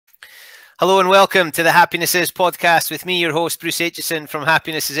Hello and welcome to the Happiness Is podcast with me, your host, Bruce Aitchison from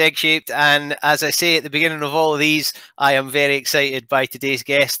Happiness is Egg-Shaped. And as I say at the beginning of all of these, I am very excited by today's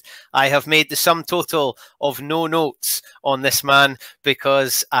guest. I have made the sum total of no notes on this man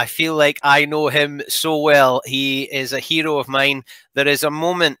because I feel like I know him so well. He is a hero of mine. There is a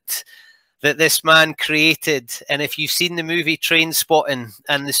moment that this man created, and if you've seen the movie Trainspotting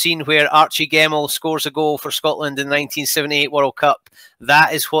and the scene where Archie Gemmell scores a goal for Scotland in the 1978 World Cup,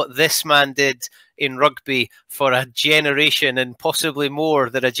 that is what this man did in rugby for a generation and possibly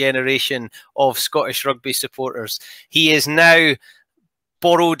more than a generation of Scottish rugby supporters. He is now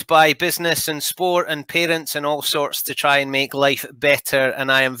borrowed by business and sport and parents and all sorts to try and make life better.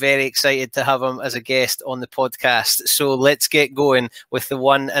 And I am very excited to have him as a guest on the podcast. So let's get going with the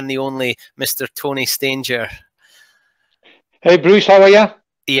one and the only Mr. Tony Stanger. Hey, Bruce, how are you?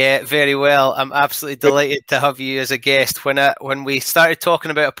 Yeah, very well. I'm absolutely delighted to have you as a guest. When we started talking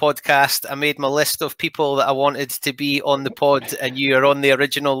about a podcast, I made my list of people that I wanted to be on the pod, and you are on the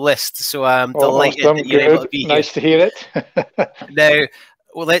original list. So I'm delighted that you're able to be here. Nice to hear it. Now,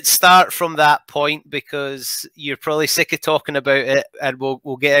 well, let's start from that point because you're probably sick of talking about it, and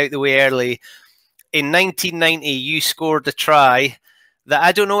we'll get out the way early. In 1990, you scored a try that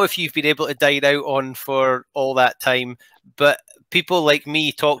I don't know if you've been able to dine out on for all that time, but people like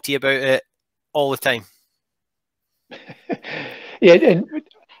me talk to you about it all the time. Yeah, and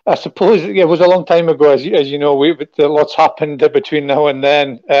I suppose it was a long time ago, as you know. Lots happened between now and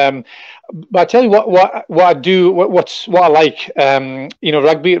then. But I tell you what I do, what I like.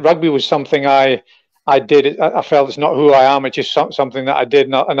 Rugby was something I did. I felt it's not who I am. It's just something that I did,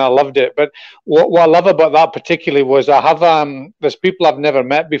 and I loved it. But what I love about that particularly was I have there's people I've never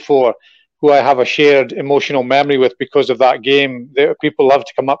met before who I have a shared emotional memory with because of that game. People love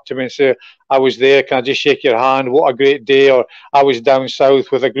to come up to me and say, I was there, can I just shake your hand? What a great day. Or I was down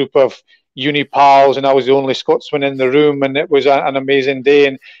south with a group of uni pals and I was the only Scotsman in the room and it was an amazing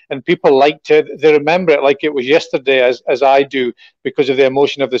day. And people liked it. They remember it like it was yesterday, as I do, because of the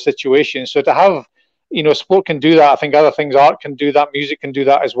emotion of the situation. So to have, sport can do that. I think other things, art can do that, music can do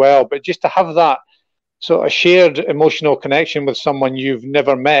that as well. But just to have that sort of shared emotional connection with someone you've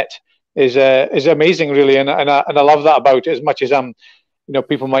never met is amazing, really, and I love that about it. As much as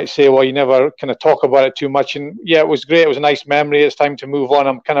people might say, well, you never kind of talk about it too much, and yeah, it was great. It was a nice memory. It's time to move on.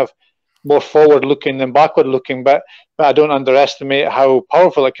 I'm kind of more forward looking than backward looking, but I don't underestimate how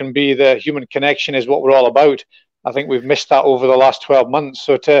powerful it can be. The human connection is what we're all about. I think we've missed that over the last 12 months.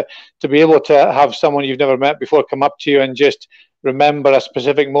 So to be able to have someone you've never met before come up to you and just remember a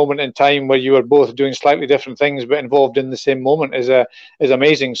specific moment in time where you were both doing slightly different things but involved in the same moment is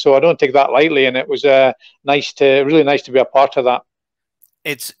amazing. So I don't take that lightly, and it was really nice to be a part of that.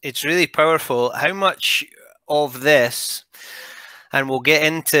 It's really powerful. How much of this, and we'll get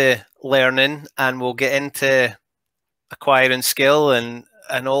into learning and we'll get into acquiring skill and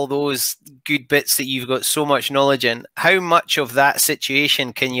all those good bits that you've got so much knowledge in, how much of that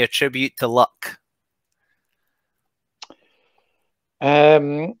situation can you attribute to luck?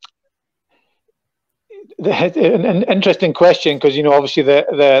 An interesting question, because obviously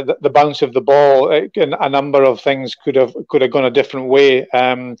the bounce of the ball, a number of things could have gone a different way.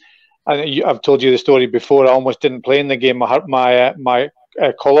 And I've told you the story before. I almost didn't play in the game. I hurt my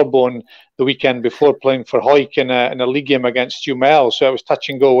collarbone the weekend before playing for Hawick in a league game against Gemmell. So it was touch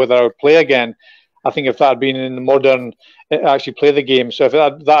and go whether I would play again. I think if that had been in the modern, actually play the game. So if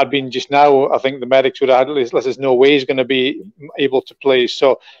that had been just now, I think the medics would have at least, there's no way he's going to be able to play.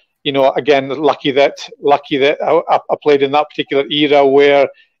 So, again, lucky that I played in that particular era where,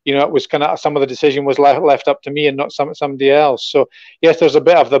 it was kind of some of the decision was left up to me and not somebody else. So yes, there's a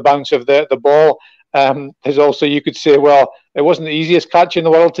bit of the bounce of the ball. There's also, you could say, well, it wasn't the easiest catch in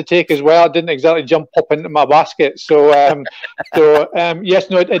the world to take as well. I didn't exactly pop into my basket. So, yes,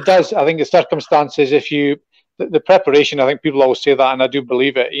 no, it does. I think the circumstances, the preparation, I think people always say that, and I do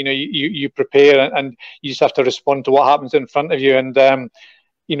believe it. You prepare and you just have to respond to what happens in front of you. And, to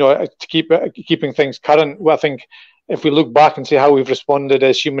keeping things current, well, I think if we look back and see how we've responded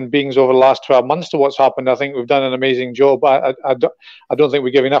as human beings over the last 12 months to what's happened, I think we've done an amazing job. I don't think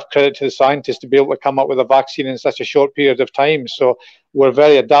we give enough credit to the scientists to be able to come up with a vaccine in such a short period of time. So we're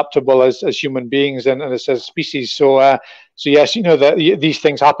very adaptable as human beings and as a species. So yes, that these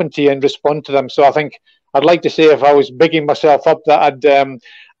things happen to you and respond to them. So I think I'd like to say, if I was bigging myself up, that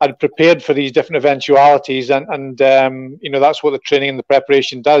I'd prepared for these different eventualities, and that's what the training and the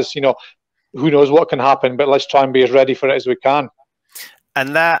preparation does. Who knows what can happen, but let's try and be as ready for it as we can.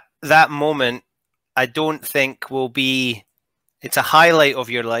 And that moment, I don't think will be, it's a highlight of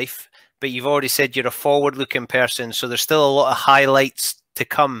your life, but you've already said you're a forward-looking person, so there's still a lot of highlights to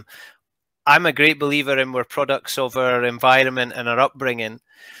come. I'm a great believer in we're products of our environment and our upbringing.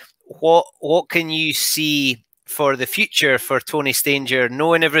 What can you see for the future for Tony Stanger,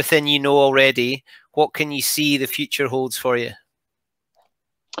 knowing everything you know already? What can you see the future holds for you?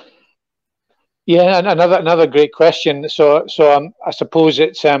 Yeah, another great question. So I suppose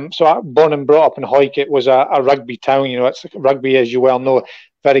it's so I'm born and brought up in Hawick. It was a rugby town. You know, it's rugby, as you well know,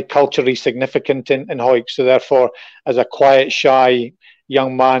 very culturally significant in Hawick. So therefore, as a quiet, shy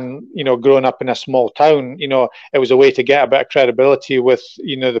young man, you know, growing up in a small town, you know, it was a way to get a bit of credibility with,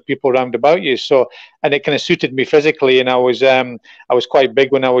 you know, the people around about you. So, and it kind of suited me physically, and I was quite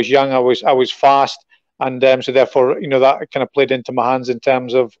big when I was young. I was fast. And so therefore, you know, that kind of played into my hands in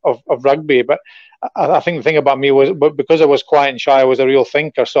terms of rugby. But I think the thing about me was, because I was quiet and shy, I was a real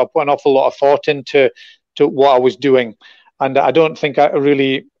thinker. So I put an awful lot of thought into what I was doing. And I don't think I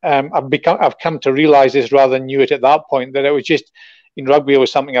really, I've come to realize this rather than knew it at that point, that it was just, in rugby, it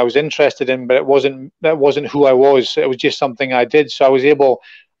was something I was interested in, but that wasn't who I was. It was just something I did. So I was able,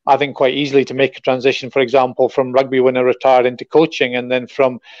 I think, quite easily to make a transition, for example, from rugby when I retired into coaching, and then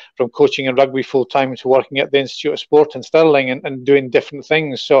from coaching and rugby full time to working at the Institute of Sport in Stirling and doing different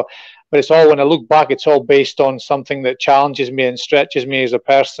things. So, but it's all, when I look back, it's all based on something that challenges me and stretches me as a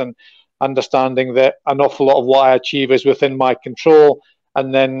person, understanding that an awful lot of what I achieve is within my control,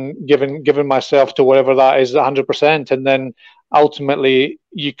 and then giving myself to whatever that is 100%, and then ultimately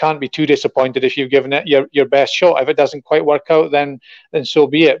you can't be too disappointed if you've given it your best shot. If it doesn't quite work out, then so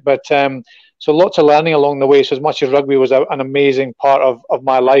be it. But so lots of learning along the way. So as much as rugby was an amazing part of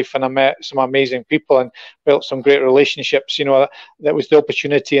my life, and I met some amazing people and built some great relationships, you know, that was the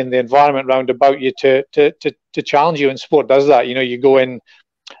opportunity and the environment round about you to challenge you. And sport does that. You know, you go in,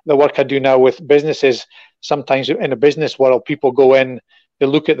 the work I do now with businesses, sometimes in a business world, people go in, they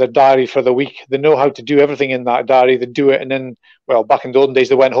look at their diary for the week. They know how to do everything in that diary. They do it, and then, well, back in the olden days,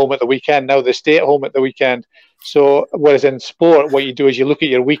 they went home at the weekend. Now they stay at home at the weekend. So, whereas in sport, what you do is you look at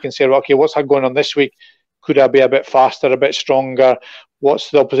your week and say, okay, what's going on this week? Could I be a bit faster, a bit stronger?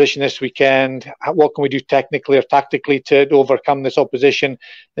 What's the opposition this weekend? What can we do technically or tactically to overcome this opposition?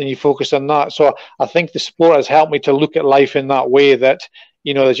 Then you focus on that. So I think the sport has helped me to look at life in that way, that,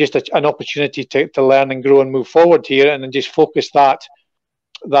 you know, there's just an opportunity to learn and grow and move forward here, and then just focus that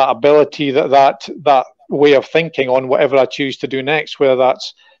ability, that way of thinking on whatever I choose to do next, whether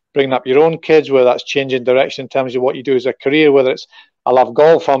that's bringing up your own kids, whether that's changing direction in terms of what you do as a career, whether it's, I love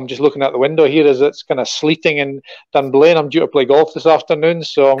golf. I'm just looking out the window here as it's kind of sleeting in Dunblane. I'm due to play golf this afternoon,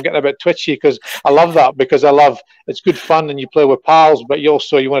 so I'm getting a bit twitchy because I love that, because it's good fun and you play with pals, but you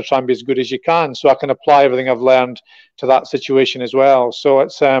want to try and be as good as you can. So I can apply everything I've learned to that situation as well. So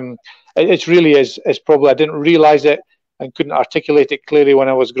it's really is probably, I didn't realize it and couldn't articulate it clearly when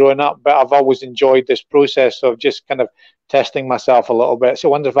I was growing up, but I've always enjoyed this process of just kind of testing myself a little bit. So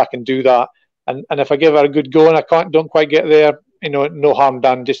I wonder if I can do that, and if I give it a good go and I don't quite get there, you know, no harm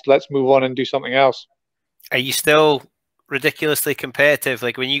done. Just let's move on and do something else. Are you still ridiculously competitive?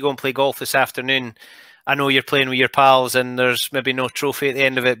 Like when you go and play golf this afternoon, I know you're playing with your pals and there's maybe no trophy at the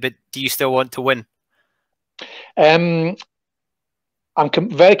end of it, but do you still want to win? I'm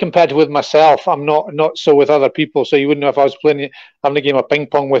very competitive with myself. I'm not so with other people. So you wouldn't know, if I was having a game of ping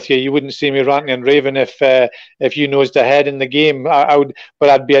pong with you, you wouldn't see me ranting and raving if you nosed ahead in the game. I would, but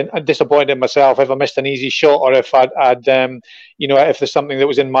I'd be disappointed in myself if I missed an easy shot, or if I'd you know, if there's something that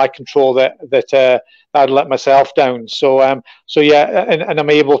was in my control that I'd let myself down. So yeah, and I'm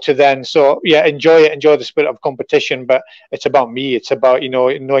able to then, so yeah, enjoy the spirit of competition, but it's about me. It's about, you know,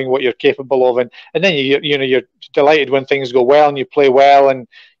 knowing what you're capable of, and then you're delighted when things go well and you play well and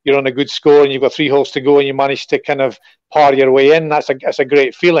you're on a good score and you've got 3 holes to go and you manage to kind of par your way in. That's a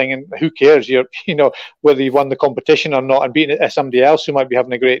great feeling, and who cares, you know, whether you won the competition or not, and beating somebody else who might be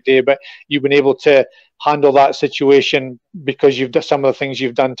having a great day, but you've been able to handle that situation because you've done some of the things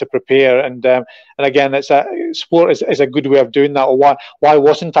you've done to prepare. And again, sport is a good way of doing that. Or why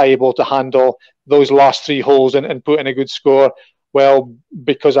wasn't I able to handle those last 3 holes and put in a good score? Well,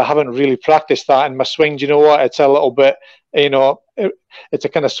 because I haven't really practiced that in my swing. Do you know what? It's a little bit, you know, it's a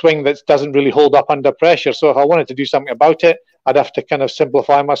kind of swing that doesn't really hold up under pressure. So if I wanted to do something about it, I'd have to kind of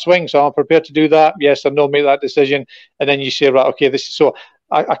simplify my swing. So I'm prepared to do that. Yes or no, make that decision. And then you say, right, okay, this is so.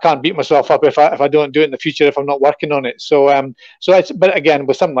 I can't beat myself up if I don't do it in the future if I'm not working on it. So it's, but again,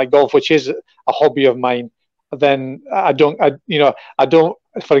 with something like golf, which is a hobby of mine, then I don't,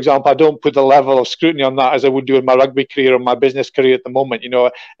 for example, I don't put the level of scrutiny on that as I would do in my rugby career or my business career at the moment. You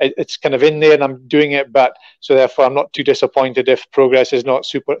know, it's kind of in there and I'm doing it, but so therefore I'm not too disappointed if progress is not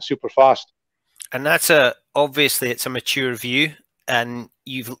super fast. And that's obviously it's a mature view, and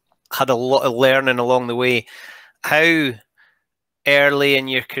you've had a lot of learning along the way. How early in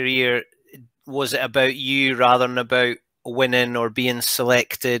your career was it about you rather than about winning or being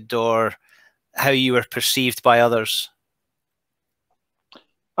selected or how you were perceived by others?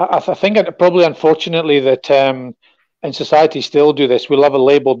 I think it probably, unfortunately, that in society still do this. We love a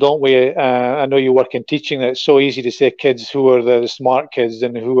label, don't we? I know you work in teaching. That it's so easy to say kids who are the smart kids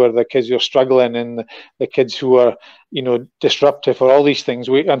and who are the kids who are struggling and the kids who are, you know, disruptive or all these things.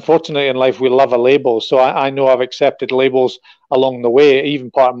 We, unfortunately, in life, we love a label. So I know I've accepted labels along the way, even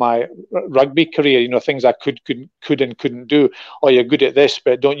part of my rugby career, you know, things I could and couldn't do. Oh, you're good at this,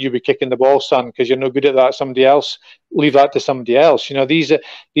 but don't you be kicking the ball, son, because you're no good at that. Somebody else, leave that to somebody else. You know, these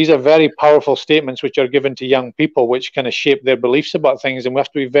are very powerful statements which are given to young people, which kind of shape their beliefs about things, and we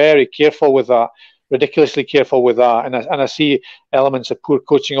have to be very careful with that, ridiculously careful with that. And I see elements of poor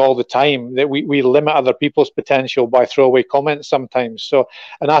coaching all the time, that we limit other people's potential by throwaway comments sometimes. So,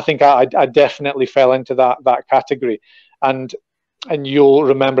 and I think I definitely fell into that category. And you'll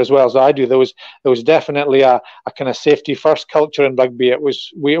remember as well as I do, there was definitely a kind of safety first culture in rugby. It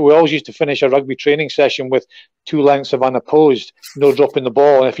was we always used to finish a rugby training session with 2 lengths of unopposed, no dropping the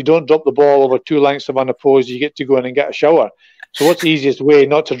ball. And if you don't drop the ball over 2 lengths of unopposed, you get to go in and get a shower. So what's the easiest way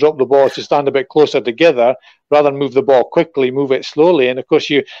not to drop the ball is to stand a bit closer together, rather than move the ball quickly, move it slowly. And of course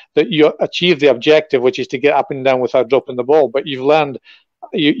you achieve the objective, which is to get up and down without dropping the ball. But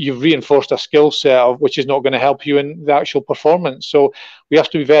you've reinforced a skill set of which is not going to help you in the actual performance. So we have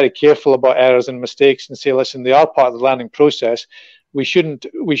to be very careful about errors and mistakes and say, listen, they are part of the learning process. We shouldn't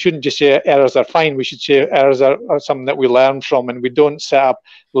just say errors are fine. We should say errors are something that we learn from, and we don't set up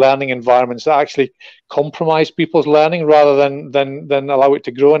learning environments that actually compromise people's learning rather than allow it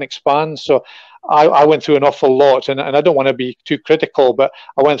to grow and expand. So I went through an awful lot, and I don't want to be too critical, but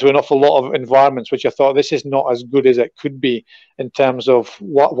I went through an awful lot of environments which I thought, this is not as good as it could be in terms of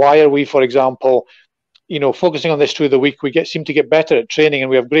why are we, for example, you know, focusing on this through the week. We seem to get better at training, and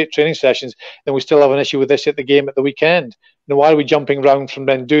we have great training sessions, then we still have an issue with this at the game at the weekend. You know, why are we jumping around from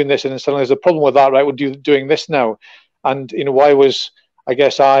then doing this and then suddenly there's a problem with that, right? We're doing this now. And, you know, why was, I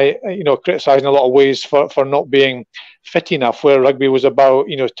guess, criticising a lot of ways for not being fit enough, where rugby was about,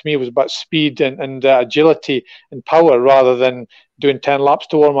 you know, to me it was about speed and agility and power rather than doing 10 laps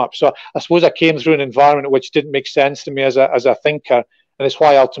to warm up. So I suppose I came through an environment which didn't make sense to me as a thinker, and it's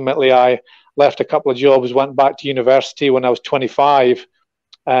why ultimately I left a couple of jobs, went back to university when I was 25,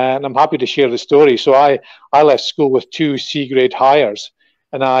 and I'm happy to share the story. So I left school with 2 C grade hires,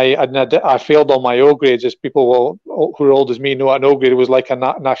 and I failed all my O grades, as people who are old as me know what an O grade was like a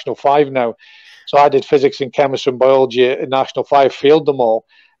National 5 now. So I did physics and chemistry and biology at National 5, failed them all.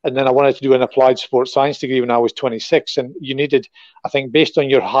 And then I wanted to do an applied sports science degree when I was 26. And you needed, I think, based on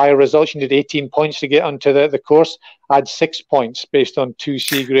your higher results, you needed 18 points to get onto the course. I had 6 points based on 2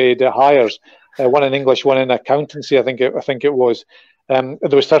 C grade hires, one in English, one in accountancy, I think it was. There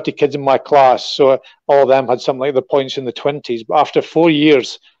was 30 kids in my class, so all of them had something like the points in the 20s. But after 4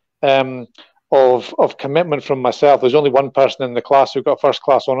 years of commitment from myself, there's only one person in the class who got a first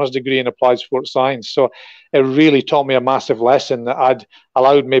class honours degree in applied sports science. So it really taught me a massive lesson that I'd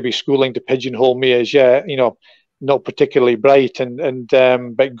allowed maybe schooling to pigeonhole me as, you know, not particularly bright and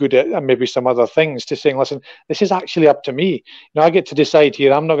but good at maybe some other things, to saying, listen, this is actually up to me. You know, I get to decide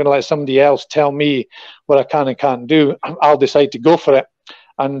here. I'm not going to let somebody else tell me what I can and can't do. I'll decide to go for it.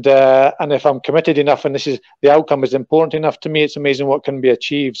 And if I'm committed enough, and the outcome is important enough to me, it's amazing what can be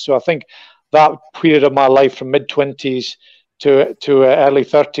achieved. So I think that period of my life from mid-20s to early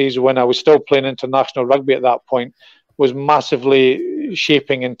 30s, when I was still playing international rugby at that point, was massively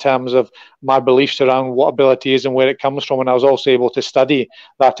shaping in terms of my beliefs around what ability is and where it comes from. And I was also able to study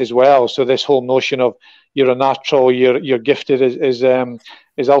that as well. So this whole notion of you're a natural, you're gifted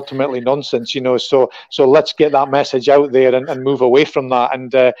is ultimately nonsense, you know. So let's get that message out there and move away from that,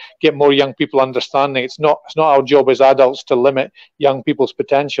 and get more young people understanding it's not our job as adults to limit young people's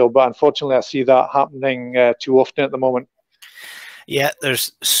potential. But unfortunately, I see that happening too often at the moment. Yeah,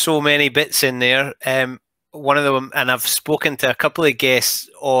 there's so many bits in there. One of them, and I've spoken to a couple of guests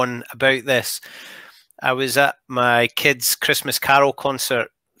about this. I was at my kids' Christmas Carol concert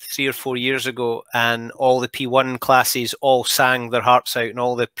 3 or 4 years ago, and all the P1 classes all sang their hearts out, and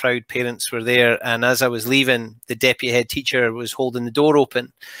all the proud parents were there. And as I was leaving, the deputy head teacher was holding the door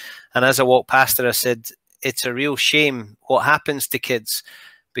open. And as I walked past her, I said, it's a real shame what happens to kids,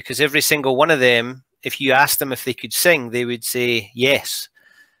 because every single one of them, if you asked them if they could sing, they would say yes.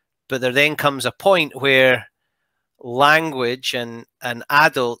 But there then comes a point where language and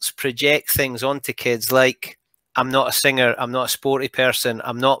adults project things onto kids like, I'm not a singer, I'm not a sporty person,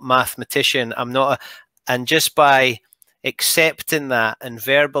 I'm not a mathematician, I'm not and just by accepting that and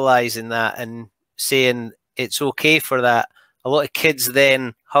verbalizing that and saying it's okay for that a lot of kids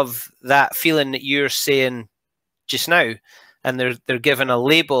then have that feeling that you're saying just now, and they're given a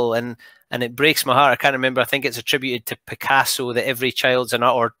label, and it breaks my heart. I can't remember. I think it's attributed to Picasso that every child's an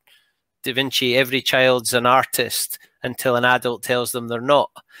art, or Da Vinci, every child's an artist until an adult tells them they're not.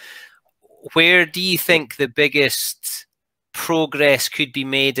 Where do you think the biggest progress could be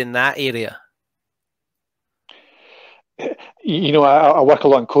made in that area? You know, I work a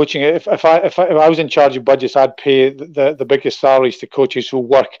lot in coaching. If I was in charge of budgets, I'd pay the biggest salaries to coaches who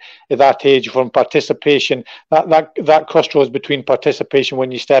work at that age, from participation. That crossroads between participation,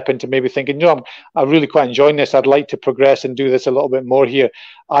 when you step into maybe thinking, you know, I'm really quite enjoying this, I'd like to progress and do this a little bit more here.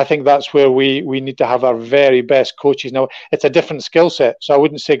 I think that's where we need to have our very best coaches. Now, it's a different skill set, so I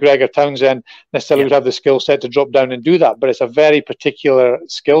wouldn't say Gregor Townsend necessarily would have the skill set to drop down and do that, but it's a very particular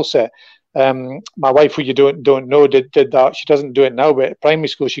skill set. My wife, who you don't know, did that. She doesn't do it now, but at primary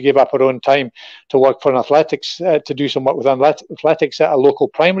school she gave up her own time to work for an athletics, to do some work with athletics at a local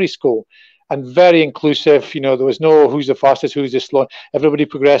primary school, and very inclusive. You know, there was no who's the fastest, who's the slow. Everybody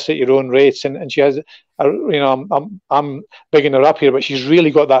progressed at your own rates, and she has, you know, I'm bigging her up here, but she's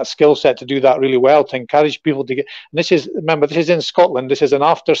really got that skill set to do that really well, to encourage people to get. And this is, remember, this is in Scotland. This is an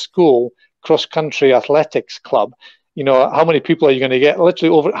after school cross country athletics club. You know, how many people are you going to get?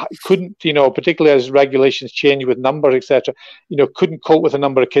 Literally over, couldn't, you know, particularly as regulations change with numbers, etc., you know, couldn't cope with the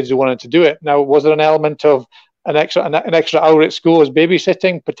number of kids who wanted to do it. Now, was there an element of an extra hour at school as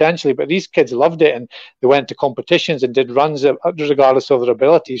babysitting? Potentially, but these kids loved it, and they went to competitions and did runs regardless of their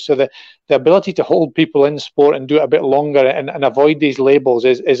ability. So the ability to hold people in sport and do it a bit longer and avoid these labels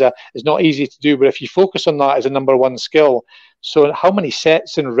is not easy to do. But if you focus on that as a number one skill, so how many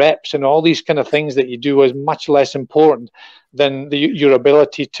sets and reps and all these kind of things that you do is much less important than your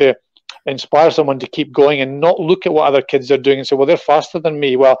ability to inspire someone to keep going and not look at what other kids are doing and say, well, they're faster than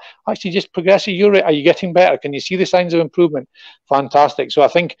me. Well, actually, just progress at your rate. Are you getting better? Can you see the signs of improvement? Fantastic. So I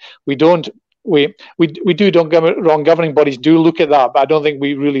think we do, don't get me wrong, governing bodies do look at that, but I don't think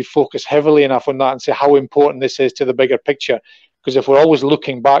we really focus heavily enough on that and say how important this is to the bigger picture. Because if we're always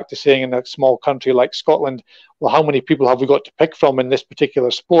looking back to saying in a small country like Scotland, well, how many people have we got to pick from in this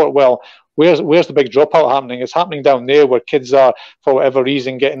particular sport? Well, where's the big dropout happening? It's happening down there where kids are, for whatever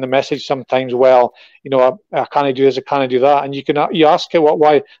reason, getting the message sometimes, well, you know, I can't do this, I can't do that. And you ask her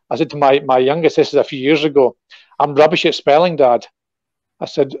why. I said to my youngest, this is a few years ago, I'm rubbish at spelling, Dad. I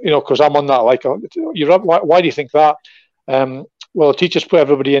said, you know, because I'm on that, like, why do you think that? Well, teachers put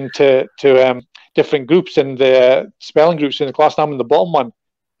everybody into different groups, and the spelling groups in the class, and I'm in the bottom one.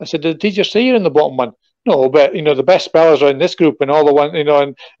 I said, did the teacher say you're in the bottom one? No, but, you know, the best spellers are in this group, and all the one, you know,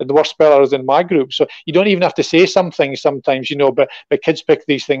 and the worst spellers in my group. So you don't even have to say something sometimes, you know, but kids pick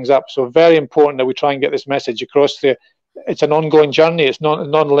these things up. So very important that we try and get this message across there. It's an ongoing journey. It's not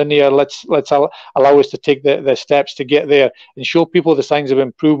non-linear. Let's allow us to take the steps to get there and show people the signs of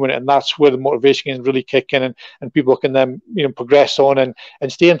improvement, and that's where the motivation can really kick in, and people can then, you know, progress on and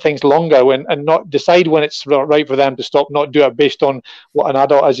stay in things longer and not decide when it's right for them to stop, not do it based on what an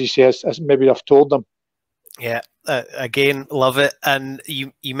adult, as you say, has maybe have told them. Yeah, again, love it. And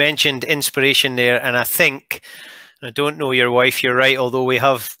you mentioned inspiration there, and I think, I don't know your wife, you're right, although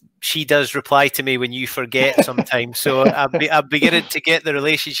she does reply to me when you forget sometimes. So I'm beginning to get the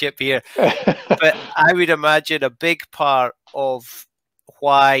relationship here. But I would imagine a big part of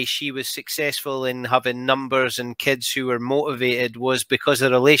why she was successful in having numbers and kids who were motivated was because of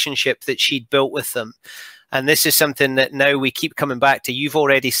the relationship that she'd built with them. And this is something that now we keep coming back to. You've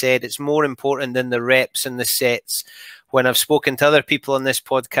already said it's more important than the reps and the sets. When I've spoken to other people on this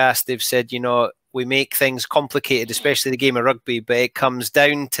podcast, they've said, you know, we make things complicated, especially the game of rugby, but it comes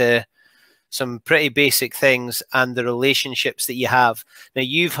down to some pretty basic things and the relationships that you have. Now,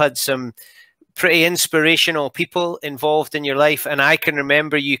 you've had some pretty inspirational people involved in your life, and I can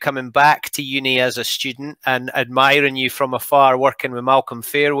remember you coming back to uni as a student and admiring you from afar, working with Malcolm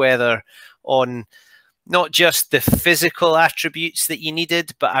Fairweather on not just the physical attributes that you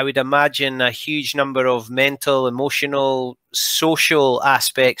needed, but I would imagine a huge number of mental, emotional, social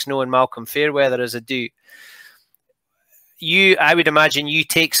aspects, knowing Malcolm Fairweather as I do. I would imagine you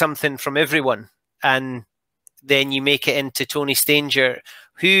take something from everyone and then you make it into Tony Stanger.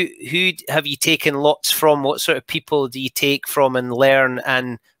 Who have you taken lots from? What sort of people do you take from and learn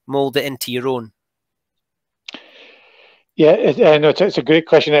and mold it into your own? Yeah, no, it's a great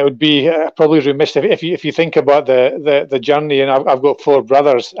question. It would be probably remiss if you think about the journey. And I've got 4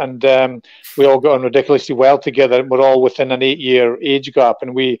 brothers, and we all got on ridiculously well together. We're all within an 8-year age gap,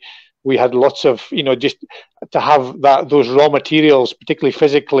 and we we had lots of, just to have those raw materials, particularly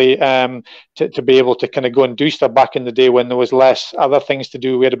physically, to be able to kind of go and do stuff back in the day when there was less other things to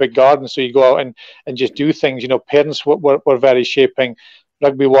do. We had a big garden, so you go out and just do things. Parents were very shaping.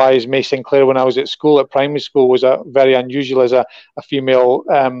 Rugby-wise, May Sinclair, when I was at school, at primary school, was very unusual as a female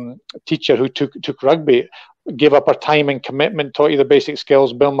teacher who took rugby. Gave up her time and commitment, taught you the basic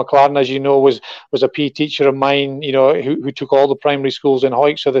skills. Bill McLaren, as you know, was a PE teacher of mine, who took all the primary schools in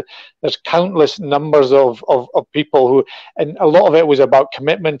Hawick. So there's countless numbers of people who, and a lot of it was about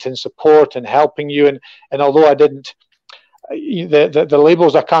commitment and support and helping you. And although I didn't, the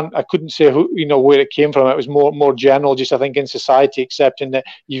labels, I couldn't say who, where it came from. It was more general, just I think in society, accepting that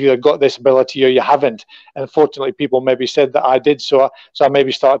you've either got this ability or you haven't. And fortunately, people maybe said that I did, so I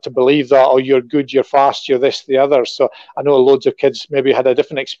maybe started to believe that, oh, you're good, you're fast, you're this, the other. So I know loads of kids maybe had a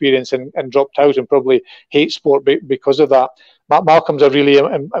different experience and dropped out and probably hate sport because of that. Malcolm's a really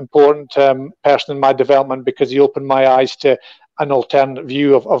important person in my development because he opened my eyes to an alternate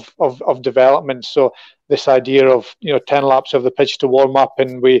view of development. So this idea of 10 laps of the pitch to warm up,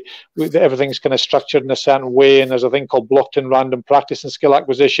 and everything's kind of structured in a certain way, and there's a thing called blocked and random practice and skill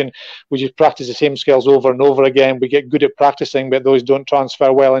acquisition. We just practice the same skills over and over again. We get good at practicing, but those don't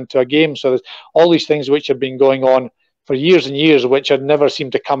transfer well into a game. So there's all these things which have been going on for years and years, which had never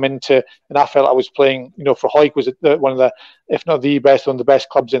seemed to come into. And I felt I was playing, for Hawick was one of the, if not the best, one of the best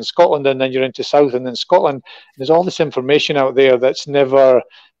clubs in Scotland, and then you're into South and then Scotland. There's all this information out there that's never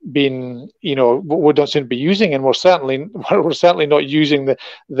been, we don't seem to be using, and we're certainly not using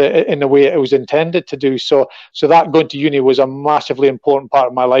the in the way it was intended to do. So that going to uni was a massively important part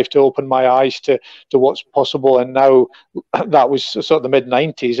of my life to open my eyes to what's possible. And now that was sort of the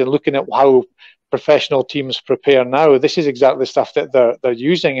mid-90s, and looking at how professional teams prepare now, this is exactly the stuff that they're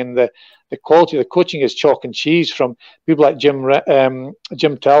using, and the quality of the coaching is chalk and cheese from people like Jim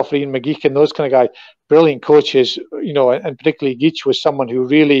Telfer, Ian McGeechan, those kind of guys, brilliant coaches, and particularly Geach was someone who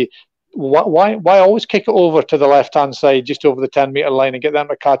really, why always kick it over to the left-hand side, just over the 10-metre line, and get them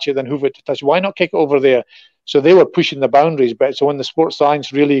to catch it, then hoover it to touch? Why not kick it over there? So they were pushing the boundaries, but so when the sports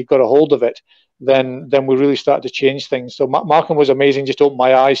science really got a hold of it, then we really started to change things. So Malcolm was amazing, just opened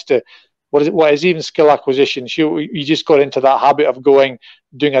my eyes to what is even skill acquisition. You just got into that habit of doing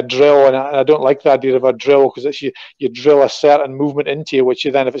a drill, and I don't like the idea of a drill, because it's you drill a certain movement into you, which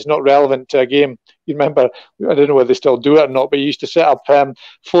you then, if it's not relevant to a game, you remember, I don't know whether they still do it or not, but you used to set up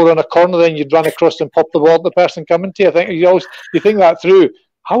 4 on a corner, then you'd run across and pop the ball at the person coming to you. I think you think that through.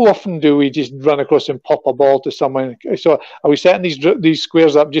 How often do we just run across and pop a ball to someone? So are we setting these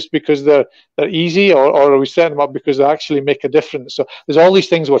squares up just because they're easy, or are we setting them up because they actually make a difference? So there's all these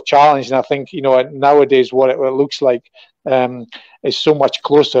things we're challenged, and I think nowadays what it looks like is so much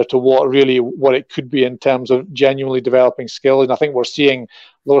closer to what it could be in terms of genuinely developing skill. And I think we're seeing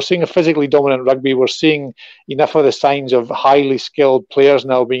a physically dominant rugby. We're seeing enough of the signs of highly skilled players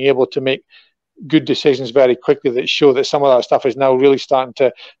now being able to make good decisions very quickly that show that some of that stuff is now really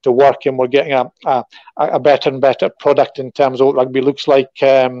starting to work, and we're getting a better and better product in terms of what rugby looks like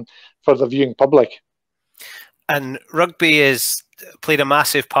for the viewing public. And rugby has played a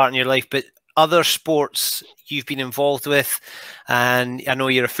massive part in your life, but other sports you've been involved with, and I know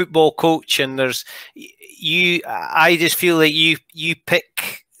you're a football coach, and I just feel that you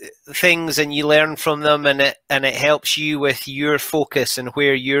pick things and you learn from them, and it helps you with your focus and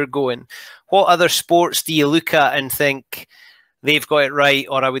where you're going. What other sports do you look at and think they've got it right,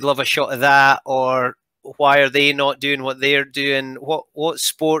 or I would love a shot of that, or why are they not doing what they're doing? What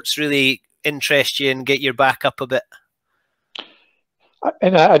sports really interest you and get your back up a bit?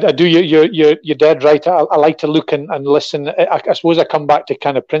 And I do. You're dead right. I like to look and listen. I suppose I come back to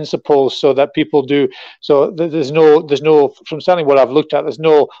kind of principles so that people do. So there's no from certainly what I've looked at. There's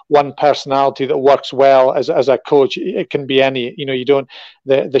no one personality that works well as a coach. It can be any. You don't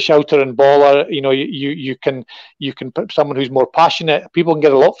the shouter and baller. You can put someone who's more passionate. People can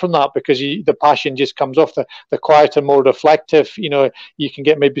get a lot from that because the passion just comes off. The quieter, more reflective. You can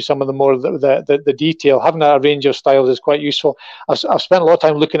get maybe some of the more the detail. Having a range of styles is quite useful. I've spent a lot of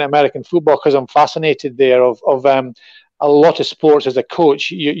time looking at American football because I'm fascinated there of a lot of sports as a coach.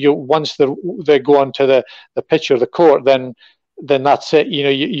 You once they go onto the pitch or the court, then that's it.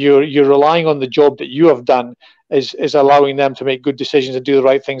 You're relying on the job that you have done is allowing them to make good decisions and do the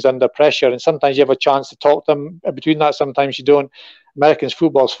right things under pressure. And sometimes you have a chance to talk to them between that. Sometimes you don't. American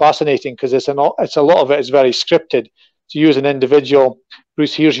football is fascinating because it's a lot of it is very scripted. So you as an individual,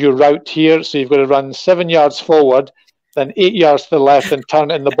 Bruce, here's your route here. So you've got to run 7 yards forward, then 8 yards to the left and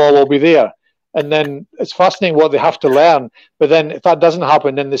turn, and the ball will be there. And then it's fascinating what they have to learn. But then if that doesn't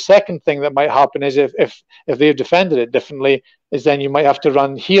happen, then the second thing that might happen is if they've defended it differently, is then you might have to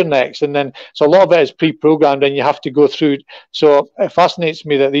run here next. And then, so a lot of it is pre-programmed and you have to go through. So it fascinates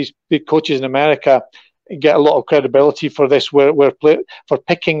me that these big coaches in America get a lot of credibility for this, for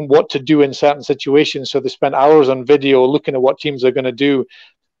picking what to do in certain situations. So they spend hours on video looking at what teams are going to do.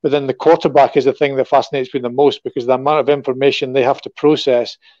 But then the quarterback is the thing that fascinates me the most, because the amount of information they have to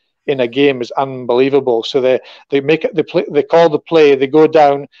process in a game is unbelievable. So they call the play, they go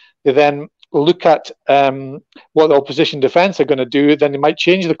down, they then look at what the opposition defense are going to do. Then they might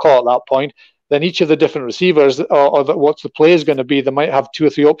change the call at that point. Then each of the different receivers, or what the play is going to be, they might have 2 or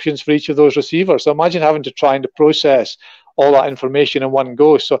 3 options for each of those receivers. So imagine having to try and to process all that information in one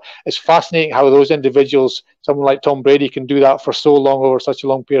go. So it's fascinating how those individuals, someone like Tom Brady, can do that for so long, over such a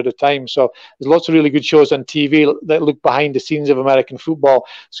long period of time. So there's lots of really good shows on TV that look behind the scenes of American football,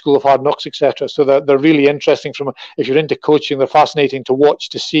 School of Hard Knocks, etc. So they're really interesting. If you're into coaching, they're fascinating to watch,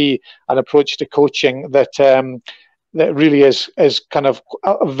 to see an approach to coaching that really is kind of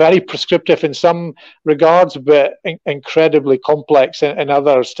very prescriptive in some regards, but incredibly complex in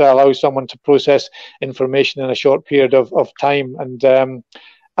others, to allow someone to process information in a short period of time. And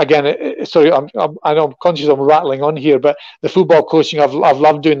again, sorry, I know I'm conscious I'm rattling on here, but the football coaching, I've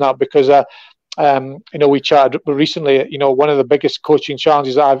loved doing that, because we chatted recently. One of the biggest coaching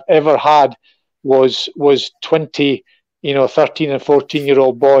challenges that I've ever had was 20 13 and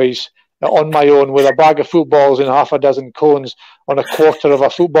 14-year-old boys on my own with a bag of footballs and half a dozen cones on a quarter of a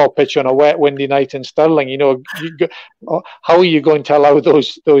football pitch on a wet, windy night in Stirling. How are you going to allow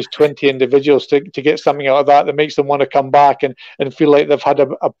those 20 individuals to get something out of that makes them want to come back and feel like they've had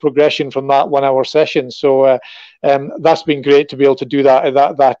a progression from that 1 hour session? So that's been great to be able to do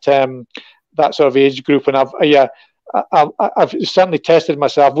that sort of age group. And I've certainly tested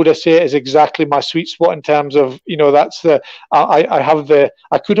myself. Would I say it is exactly my sweet spot in terms of, that's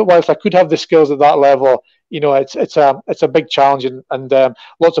I could have the skills at that level. It's a big challenge, and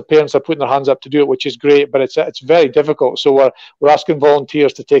lots of parents are putting their hands up to do it, which is great, but it's very difficult. So we're asking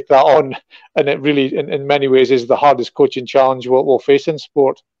volunteers to take that on, and it really, in many ways, is the hardest coaching challenge we'll face in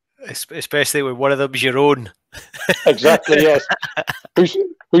sport. Especially when one of them's your own. Exactly, yes.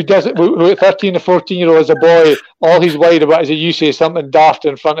 Who does it? Who 13 or 14-year-old is a boy. All he's worried about is that you say something daft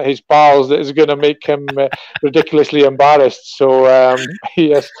in front of his pals that is going to make him ridiculously embarrassed. So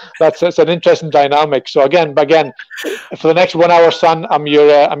yes, that's an interesting dynamic. So again, for the next 1 hour, son, I'm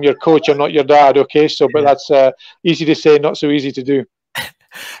your coach. I'm not your dad. Okay, so but that's easy to say, not so easy to do.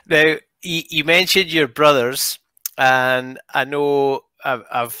 Now you mentioned your brothers, and I know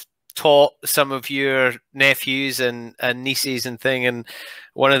I've taught some of your nephews and nieces and thing, and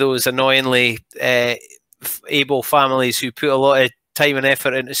one of those annoyingly able families who put a lot of time and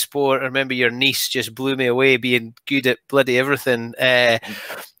effort into sport. I remember your niece just blew me away, being good at bloody everything,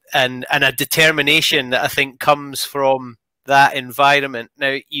 and a determination that I think comes from that environment.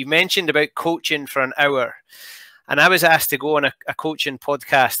 Now, you mentioned about coaching for an hour, and I was asked to go on a coaching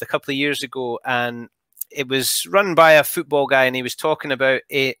podcast a couple of years ago, and it was run by a football guy, and he was talking about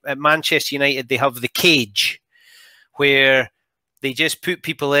at Manchester United, they have the cage, where they just put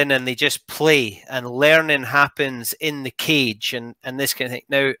people in and they just play, and learning happens in the cage and this kind of thing.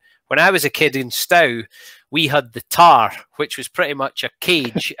 Now, when I was a kid in Stow, we had the tar, which was pretty much a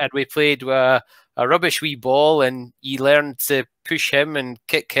cage, and we played with a rubbish wee ball, and you learned to push him and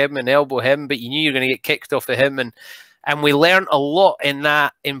kick him and elbow him, but you knew you were going to get kicked off of him. And we learned a lot in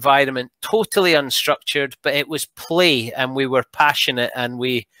that environment, totally unstructured, but it was play, and we were passionate, and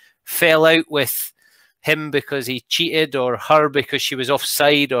we fell out with him because he cheated, or her because she was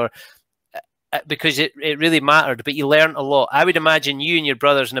offside, or because it really mattered. But you learned a lot. I would imagine you and your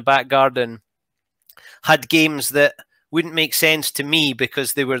brothers in the back garden had games that wouldn't make sense to me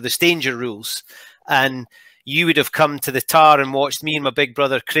because they were the Stanger rules. And you would have come to the tar and watched me and my big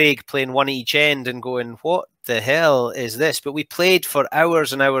brother Craig playing one at each end and going, what the hell is this? But we played for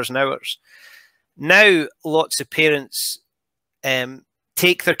hours and hours and hours. Now, lots of parents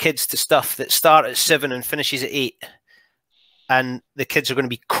take their kids to stuff that start at 7 and finishes at 8. And the kids are going to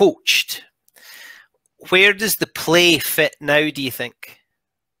be coached. Where does the play fit now, do you think?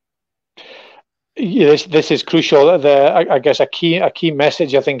 Yeah, this is crucial. I guess a key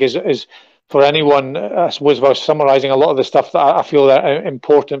message, I think, is for anyone, I suppose, if I was summarising a lot of the stuff that I feel that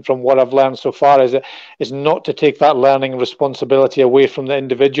important from what I've learned so far, is not to take that learning responsibility away from the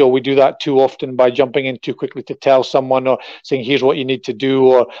individual. We do that too often by jumping in too quickly to tell someone, or saying, here's what you need to do,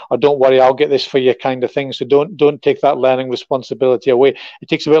 or don't worry, I'll get this for you, kind of thing. So don't take that learning responsibility away. It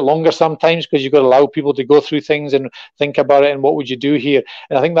takes a bit longer sometimes, because you've got to allow people to go through things and think about it, and what would you do here.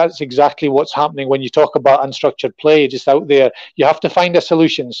 And I think that's exactly what's happening when you talk about unstructured play just out there. You have to find a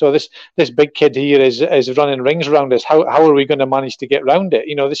solution. So this big kid here is running rings around us. How are we going to manage to get around it?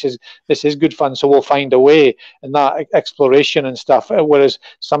 This is good fun, so we'll find a way, and that exploration and stuff. Whereas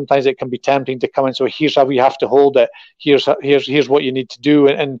sometimes it can be tempting to come in, so here's how we have to hold it. Here's what you need to do,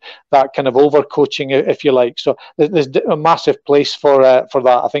 and that kind of overcoaching, if you like. So there's a massive place for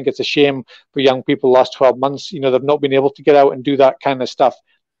that. I think it's a shame for young people the last 12 months. They've not been able to get out and do that kind of stuff.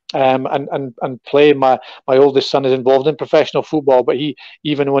 And play. My oldest son is involved in professional football, but he,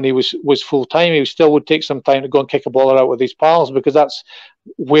 even when he was full time, he still would take some time to go and kick a ball out with his pals, because that's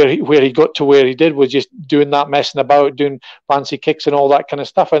where he got to where he did, was just doing that, messing about, doing fancy kicks and all that kind of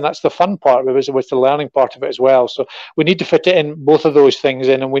stuff. And that's the fun part of it, was the learning part of it as well. So we need to fit it in, both of those things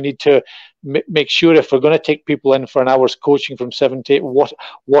in, and we need to make sure, if we're going to take people in for an hour's coaching from 7 to 8,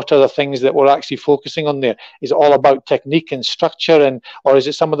 what are the things that we're actually focusing on there? Is it all about technique and structure, or is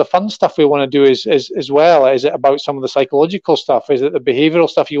it some of the fun stuff we want to do as well? Is it about some of the psychological stuff? Is it the behavioral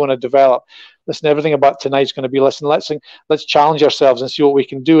stuff you want to develop? Listen, everything about tonight's going to be, let's challenge ourselves and see what we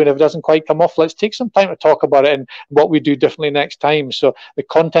can do. And if it doesn't quite come off, let's take some time to talk about it and what we do differently next time. So the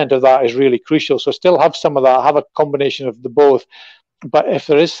content of that is really crucial. So still have some of that, have a combination of the both. But if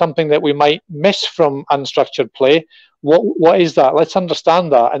there is something that we might miss from unstructured play, what is that? Let's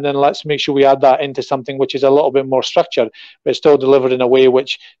understand that, and then let's make sure we add that into something which is a little bit more structured, but still delivered in a way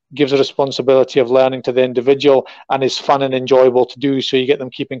which gives a responsibility of learning to the individual and is fun and enjoyable to do, so you get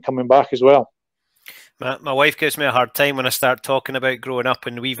them coming back as well. My wife gives me a hard time when I start talking about growing up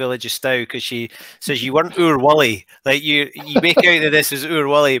in wee village of Stow, because she says you weren't Ur Wully. Like you make out that this is Ur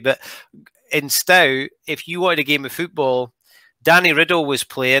Wully, but in Stow, if you wanted a game of football, Danny Riddle was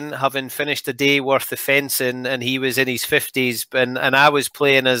playing, having finished a day worth of fencing, and he was in his 50s, and I was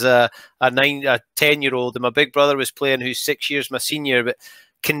playing as a 10-year-old, and my big brother was playing, who's 6 years my senior. But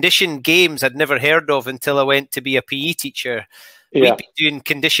conditioned games I'd never heard of until I went to be a PE teacher. Yeah. We'd been doing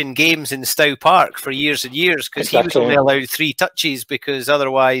conditioned games in Stow Park for years and years, because he was only allowed 3 touches, because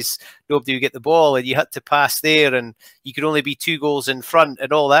otherwise nobody would get the ball, and you had to pass there, and you could only be 2 goals in front,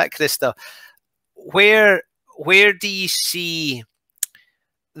 and all that kind of stuff. Where do you see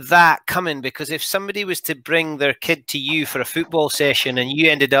that coming? Because if somebody was to bring their kid to you for a football session and you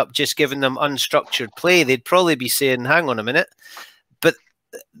ended up just giving them unstructured play, they'd probably be saying, hang on a minute, but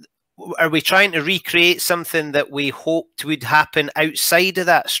are we trying to recreate something that we hoped would happen outside of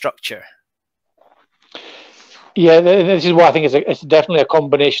that structure? Yeah, this is what I think it's definitely a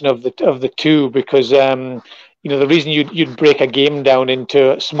combination of the two, because the reason you'd break a game down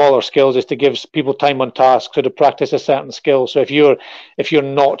into smaller skills is to give people time on task, so to practice a certain skill. So if you're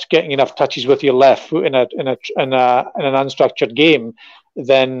not getting enough touches with your left foot in an unstructured game,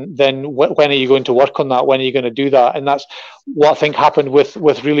 then when are you going to work on that? When are you going to do that? And that's what I think happened with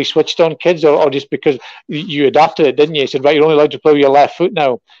really switched on kids, or just because you adapted it, didn't you? You said, right, you're only allowed to play with your left foot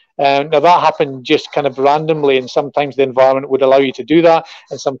now. Now that happened just kind of randomly, and sometimes the environment would allow you to do that,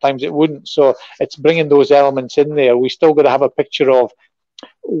 and sometimes it wouldn't. So it's bringing those elements in there. We still got to have a picture of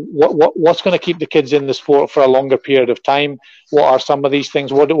what's going to keep the kids in the sport for a longer period of time. What are some of these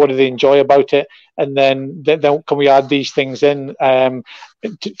things? What do they enjoy about it? And then can we add these things in to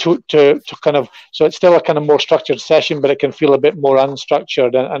kind of, so it's still a kind of more structured session, but it can feel a bit more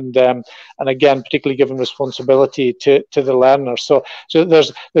unstructured, and again, particularly giving responsibility to the learner. So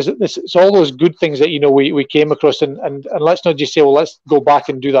there's all those good things that we came across, and let's not just say, well, let's go back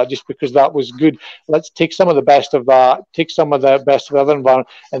and do that just because that was good. Let's take some of the best of that, take some of the best of the other environment,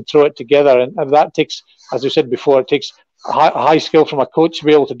 and throw it together. And that takes, as I said before, it takes high skill from a coach to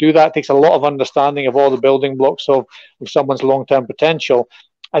be able to do that. It takes a lot of understanding of all the building blocks of someone's long-term potential,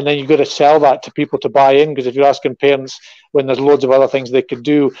 and then you've got to sell that to people to buy in, because if you're asking parents when there's loads of other things they could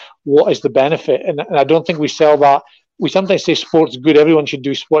do, what is the benefit? And I don't think we sell that. We sometimes say sport's good, everyone should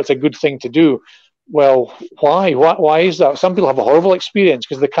do sport, it's a good thing to do. Well, why is that? Some people have a horrible experience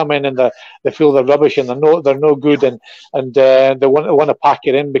because they come in and they feel they're rubbish and they're no good, and they want to pack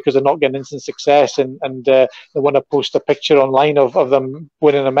it in because they're not getting instant success, and they want to post a picture online of them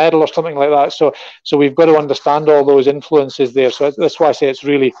winning a medal or something like that. So we've got to understand all those influences there. So that's why I say it's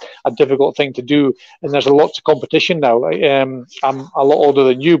really a difficult thing to do, and there's a lot of competition now. I'm a lot older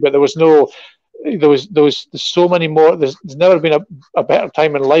than you, but there was no there's so many more. There's never been a better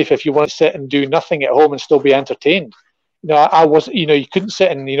time in life if you want to sit and do nothing at home and still be entertained. I was, you couldn't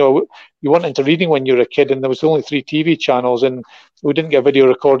sit and, you went into reading when you were a kid, and there was only 3 TV channels, and we didn't get a video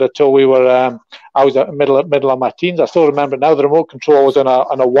recorder till we were, I was at middle of my teens. I still remember now the remote control was on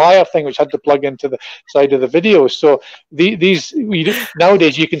a wire thing, which had to plug into the side of the video. So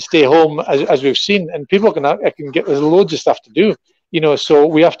nowadays you can stay home, as we've seen, and people can get, there's loads of stuff to do. So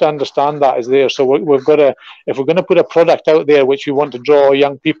we have to understand that is there. So we've got to, if we're going to put a product out there which we want to draw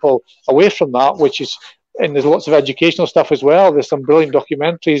young people away from that, which is, and there's lots of educational stuff as well. There's some brilliant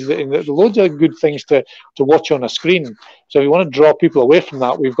documentaries, and loads of good things to watch on a screen. So if we want to draw people away from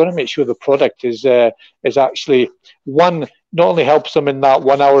that, we've got to make sure the product is actually, one, not only helps them in that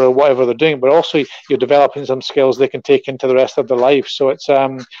 1 hour or whatever they're doing, but also you're developing some skills they can take into the rest of their life. So it's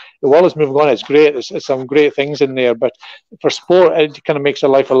the world is moving on. It's great. There's some great things in there. But for sport, it kind of makes their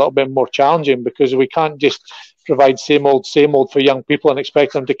life a little bit more challenging, because we can't just provide same old for young people and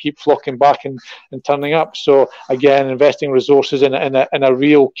expect them to keep flocking back and turning up. So again, investing resources in a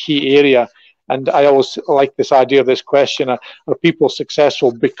real key area. And I always like this idea of this question: are people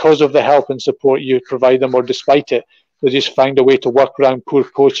successful because of the help and support you provide them, or despite it? They just find a way to work around poor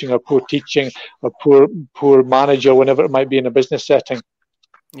coaching or poor teaching or poor manager, whenever it might be in a business setting.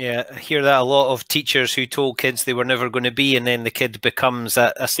 Yeah, I hear that a lot of teachers who told kids they were never going to be, and then the kid becomes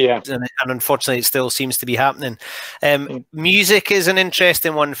and unfortunately it still seems to be happening. Music is an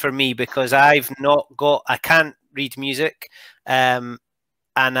interesting one for me, because I can't read music, and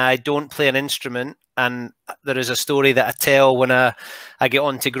I don't play an instrument. And there is a story that I tell when I get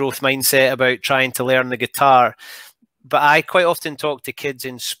onto growth mindset about trying to learn the guitar. But I quite often talk to kids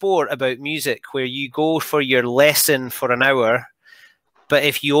in sport about music, where you go for your lesson for an hour, but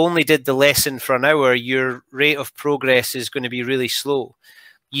if you only did the lesson for an hour, your rate of progress is going to be really slow.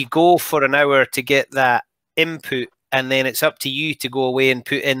 You go for an hour to get that input, and then it's up to you to go away and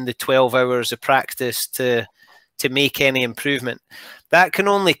put in the 12 hours of practice to make any improvement. That can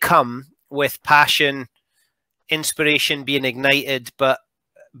only come with passion, inspiration being ignited, but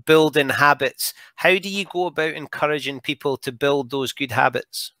building habits. How do you go about encouraging people to build those good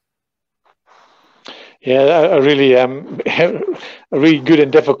habits? Yeah, a really good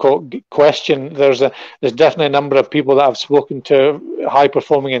and difficult question. There's definitely a number of people that I've spoken to, high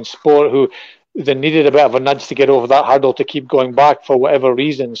performing in sport, who they needed a bit of a nudge to get over that hurdle to keep going back for whatever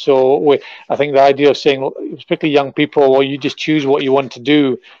reason. So I think the idea of saying, particularly young people, well, you just choose what you want to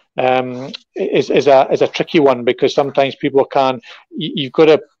do, is a tricky one, because sometimes people you've got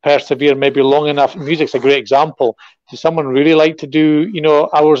to persevere maybe long enough. Music's a great example. Does someone really like to do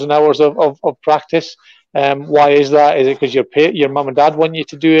hours and hours of practice? Why is that? Is it because your mum and dad want you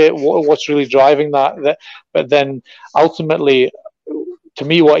to do it? What's really driving that? But then ultimately, to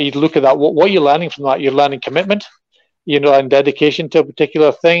me, what you'd look at that, what you're learning from that, you're learning commitment, and dedication to a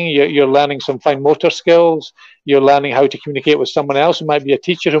particular thing. You're learning some fine motor skills. You're learning how to communicate with someone else who might be a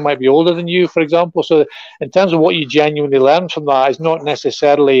teacher, who might be older than you, for example. So in terms of what you genuinely learn from that, is not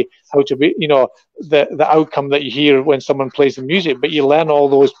necessarily how to be, the outcome that you hear when someone plays the music, but you learn all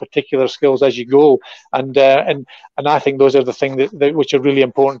those particular skills as you go. And I think those are the things that which are really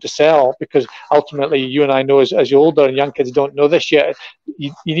important to sell, because ultimately, you and I know, as you're older, and young kids don't know this yet,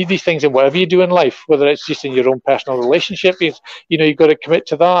 you need these things in whatever you do in life, whether it's just in your own personal relationship. You've got to commit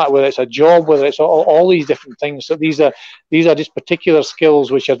to that, whether it's a job, whether it's all these different things. So these are just particular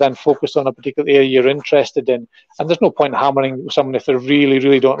skills which are then focused on a particular area you're interested in. And there's no point hammering someone if they really,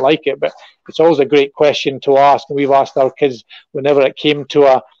 really don't like it. But it's always a great question to ask. And we've asked our kids whenever it came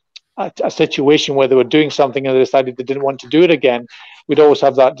to a situation where they were doing something and they decided they didn't want to do it again, we'd always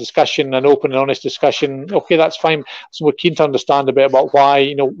have that discussion, an open and honest discussion. Okay, that's fine. So we're keen to understand a bit about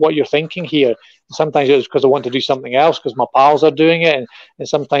why, what you're thinking here. And sometimes it was because I want to do something else because my pals are doing it. And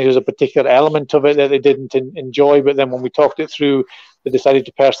sometimes there's a particular element of it that they didn't enjoy. But then when we talked it through, they decided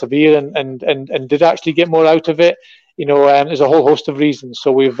to persevere and did actually get more out of it. There's a whole host of reasons.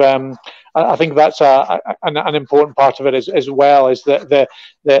 So I think that's an important part of it as well, is that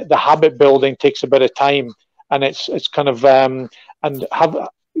the habit building takes a bit of time, and it's kind of and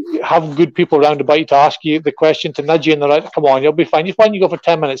have good people around about you to ask you the question, to nudge you in the right. Come on, you'll be fine. Just why don't you go for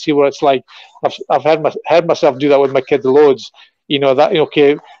 10 minutes, see what it's like. I've heard myself do that with my kids loads.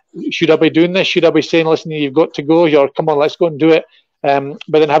 Okay, should I be doing this? Should I be saying, listen, you've got to go? Or come on, let's go and do it. But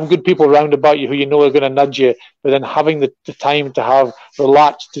then having good people around about you who you know are going to nudge you, but then having the time to have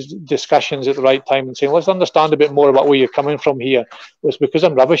relaxed discussions at the right time and saying, let's understand a bit more about where you're coming from here. Well, it's because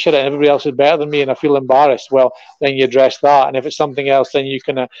I'm rubbish at it and everybody else is better than me and I feel embarrassed. Well, then you address that. And if it's something else, then you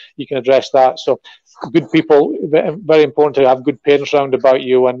can address that. So good people, very important to have good parents around about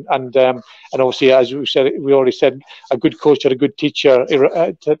you, and obviously, as we already said, a good coach or a good teacher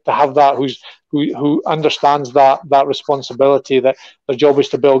to have that who understands that responsibility, that their job is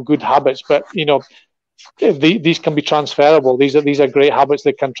to build good habits. But these can be transferable. These are great habits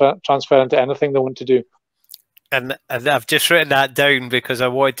that can transfer into anything they want to do. And I've just written that down because I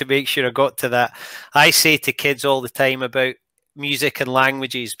wanted to make sure I got to that. I say to kids all the time about music and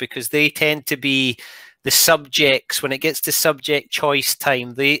languages because they tend to be the subjects. When it gets to subject choice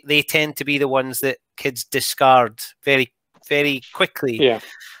time, they tend to be the ones that kids discard very, very quickly. Yeah.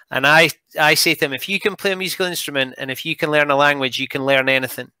 And I say to them, if you can play a musical instrument and if you can learn a language, you can learn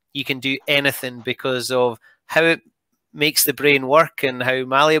anything. You can do anything because of how it makes the brain work and how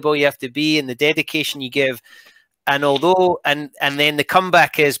malleable you have to be and the dedication you give. And then the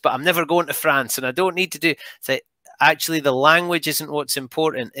comeback is, but I'm never going to France and I don't need to do. So actually, the language isn't what's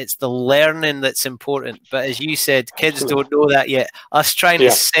important. It's the learning that's important. But as you said, kids don't know that yet. Us trying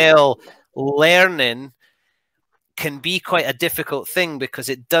to sell learning can be quite a difficult thing because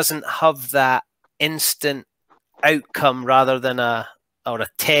it doesn't have that instant outcome rather than a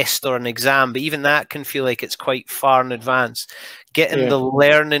test or an exam. But even that can feel like it's quite far in advance. Getting the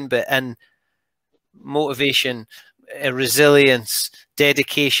learning bit and motivation, resilience,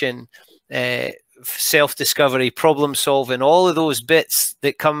 dedication, self-discovery, problem solving, all of those bits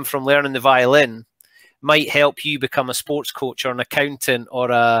that come from learning the violin might help you become a sports coach or an accountant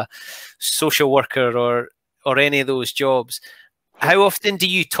or a social worker or any of those jobs. How often do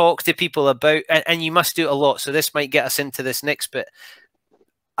you talk to people about, and you must do it a lot, so this might get us into this next bit.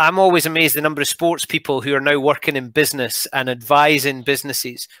 I'm always amazed the number of sports people who are now working in business and advising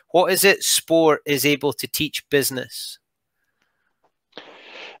businesses. What is it sport is able to teach business?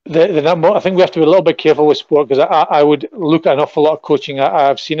 The number, I think we have to be a little bit careful with sport because I would look at an awful lot of coaching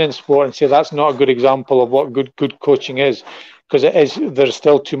I've seen in sport and say that's not a good example of what good coaching is, because there's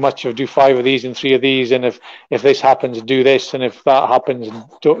still too much of do 5 of these and 3 of these, and if this happens, do this, and if that happens,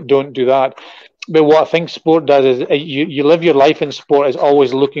 don't do that. But what I think sport does is you live your life in sport is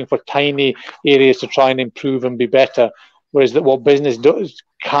always looking for tiny areas to try and improve and be better. Whereas what business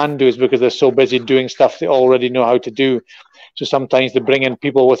can do is because they're so busy doing stuff they already know how to do. So sometimes they bring in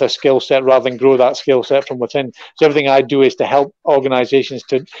people with a skill set rather than grow that skill set from within. So everything I do is to help organizations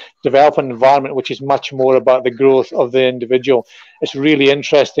to develop an environment which is much more about the growth of the individual. It's really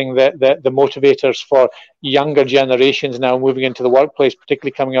interesting that the motivators for younger generations now moving into the workplace,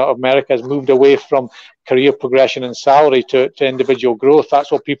 particularly coming out of America, has moved away from career progression and salary to individual growth.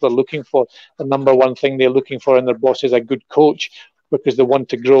 That's what people are looking for. The number one thing they're looking for in their boss is a good coach, because they want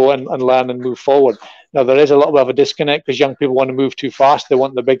to grow and learn and move forward. Now, there is a little bit of a disconnect because young people want to move too fast. They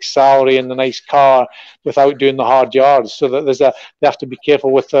want the big salary and the nice car without doing the hard yards. So that they have to be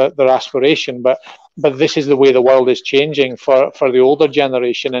careful with their aspiration. But this is the way the world is changing for the older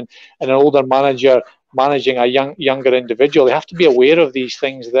generation, and an older manager managing a younger individual, they have to be aware of these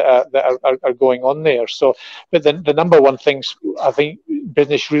things that are going on there. So, but the number one thing I think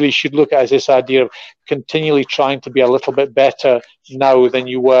business really should look at is this idea of continually trying to be a little bit better now than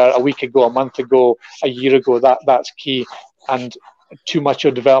you were a week ago, a month ago, a year ago. That's key. And too much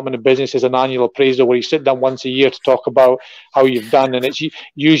of development of business is an annual appraisal where you sit down once a year to talk about how you've done, and it's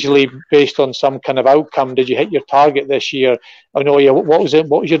usually based on some kind of outcome. Did you hit your target this year? Oh no, yeah. What was it?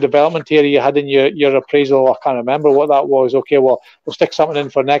 What was your development area you had in your appraisal? I can't remember what that was. Okay, well, we'll stick something in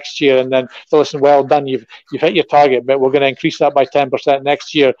for next year, and then so listen, well done. You've hit your target, but we're going to increase that by 10%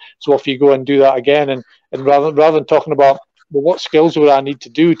 next year. So off you go and do that again, and rather than talking about, well, what skills would I need to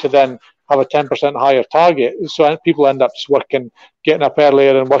do to then have a 10% higher target? So people end up just getting up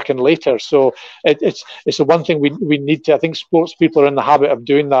earlier and working later. So it's the one thing we need to, I think sports people are in the habit of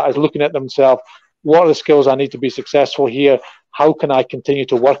doing that, is looking at themselves. What are the skills I need to be successful here? How can I continue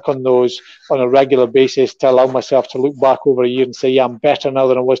to work on those on a regular basis to allow myself to look back over a year and say, yeah, I'm better now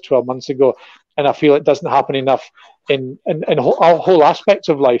than I was 12 months ago. And I feel it doesn't happen enough in whole aspects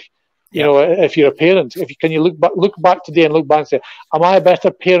of life. You know, if you're a parent, can you look back today and look back and say, am I a better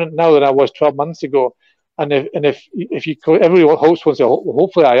parent now than I was 12 months ago? And if you everyone hopes one say,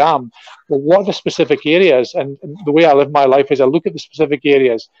 hopefully I am. Well, what are the specific areas? And the way I live my life is I look at the specific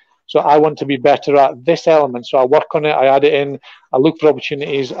areas. So I want to be better at this element. So I work on it, I add it in, I look for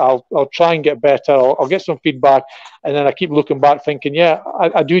opportunities, I'll try and get better, I'll get some feedback, and then I keep looking back thinking, yeah,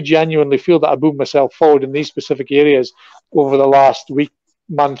 I do genuinely feel that I moved myself forward in these specific areas over the last week,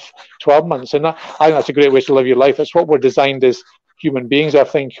 month, 12 months. And I think that's a great way to live your life. That's what we're designed as human beings. I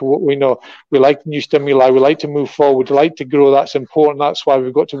think we know we like new stimuli, we like to move forward, we like to grow. That's important. That's why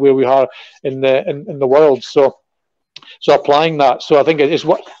we've got to where we are in the world. So applying that. So I think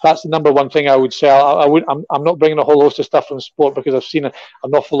that's the number one thing I would say. I'm not bringing a whole host of stuff from sport because I've seen an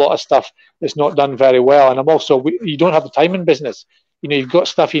awful lot of stuff that's not done very well. And I'm also, you don't have the time in business. You've got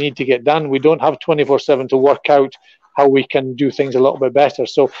stuff you need to get done. We don't have 24/7 to work out how we can do things a little bit better.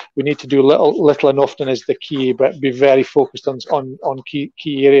 So we need to do little and often is the key, but be very focused on key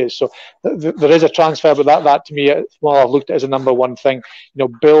areas. So there is a transfer, but that to me, well, I've looked at as a number one thing.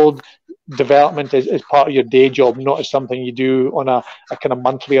 Build development is part of your day job, not as something you do on a kind of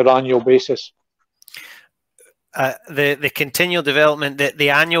monthly or annual basis. The continual development, the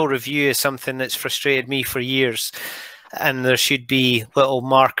annual review is something that's frustrated me for years. And there should be little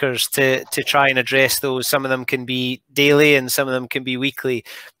markers to try and address those. Some of them can be daily and some of them can be weekly.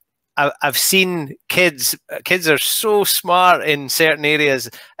 I've seen kids are so smart in certain areas,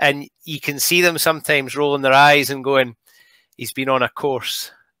 and you can see them sometimes rolling their eyes and going, he's been on a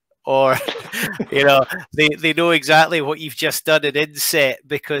course. Or, they know exactly what you've just done in inset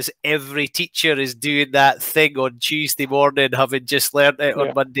because every teacher is doing that thing on Tuesday morning, having just learned it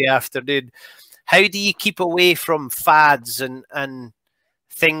on Monday afternoon. How do you keep away from fads and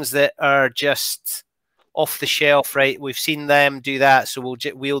things that are just off the shelf, right? We've seen them do that, so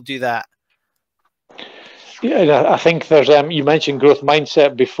we'll do that. Yeah, I think there's, you mentioned growth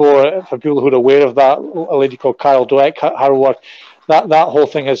mindset before. For people who are aware of that, a lady called Carol Dweck, her work, that whole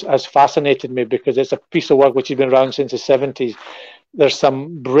thing has fascinated me because it's a piece of work which has been around since the 70s. There's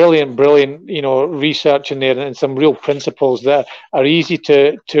some brilliant, research in there and some real principles that are easy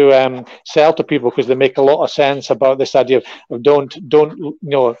to sell to people because they make a lot of sense about this idea of don't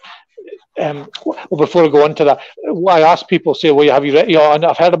well, before I go on to that, I ask people, say, well, have you read, and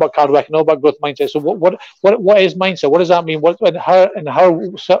I've heard about Cardwick and all about growth mindset. So what is mindset? What does that mean? And how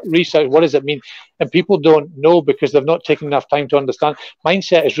research, what does it mean? And people don't know because they've not taken enough time to understand.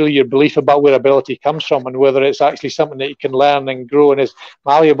 Mindset is really your belief about where ability comes from and whether it's actually something that you can learn and grow and is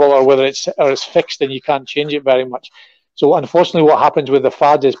malleable, or whether it's fixed and you can't change it very much. So unfortunately, what happens with the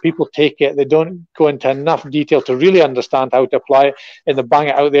fads is people take it, they don't go into enough detail to really understand how to apply it, and they bang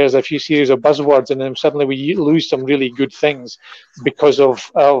it out there as a few series of buzzwords, and then suddenly we lose some really good things because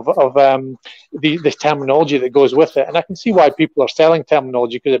of this terminology that goes with it. And I can see why people are selling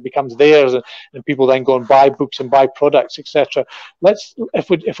terminology because it becomes theirs, and people then go and buy books and buy products, etc.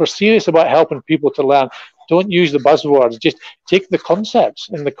 If we're serious about helping people to learn, don't use the buzzwords. Just take the concepts,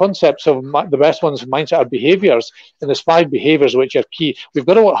 and the concepts of the best ones of mindset are behaviors, and there's 5 behaviors which are key. We've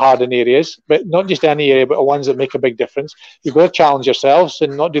got to work hard in areas, but not just any area, but ones that make a big difference. You've got to challenge yourselves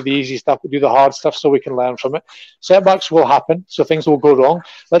and not do the easy stuff, but do the hard stuff so we can learn from it. Setbacks will happen, so things will go wrong.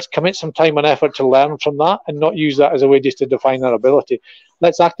 Let's commit some time and effort to learn from that and not use that as a way just to define our ability.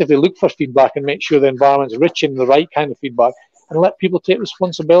 Let's actively look for feedback and make sure the environment's rich in the right kind of feedback, and let people take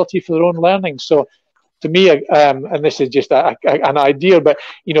responsibility for their own learning. So to me, and this is just an idea, but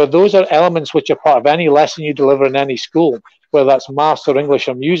those are elements which are part of any lesson you deliver in any school, whether that's maths or English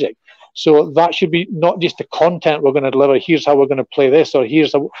or music. So that should be not just the content we're going to deliver, here's how we're going to play this, or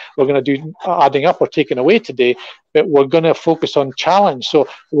here's how we're going to do adding up or taking away today, but we're going to focus on challenge. So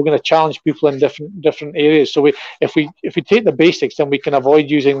we're going to challenge people in different areas. So if we take the basics, then we can avoid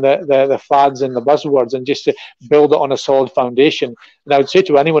using the fads and the buzzwords and just to build it on a solid foundation. And I would say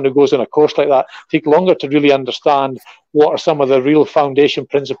to anyone who goes on a course like that, take longer to really understand what are some of the real foundation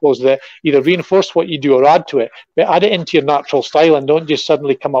principles that either reinforce what you do or add to it, but add it into your natural style and don't just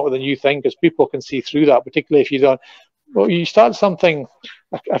suddenly come up with a new thing, because people can see through that, particularly if you don't. Well, you start something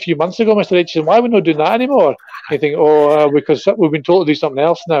a few months ago, Mr. H, and why are we not doing that anymore? You think, because we've been told to do something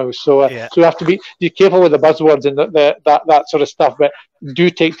else now. So, so we have to be careful with the buzzwords and that sort of stuff, but do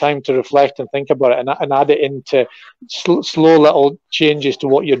take time to reflect and think about it and add it into slow little changes to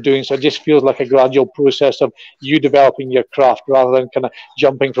what you're doing. So it just feels like a gradual process of you developing your craft rather than kind of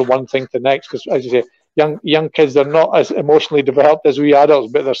jumping from one thing to the next. Because, as you say, young kids are not as emotionally developed as we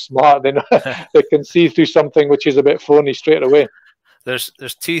adults, but they're smart. They know, they can see through something which is a bit phony straight away. There's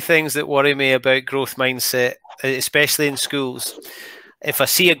 2 things that worry me about growth mindset, especially in schools. If I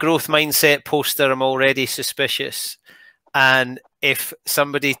see a growth mindset poster, I'm already suspicious. And if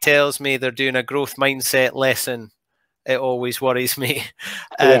somebody tells me they're doing a growth mindset lesson, It always worries me.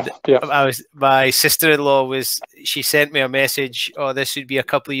 And my sister-in-law she sent me a message. Oh, this would be a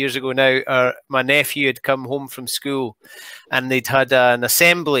couple of years ago now. My nephew had come home from school, and they'd had an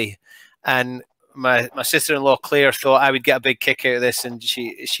assembly, and my sister-in-law Claire thought I would get a big kick out of this, and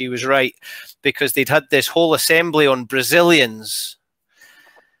she was right, because they'd had this whole assembly on Brazilians.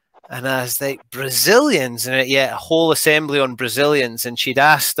 And I was like, Brazilians? And a whole assembly on Brazilians. And she'd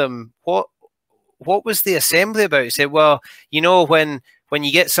asked them, what was the assembly about? He said, well, you know, when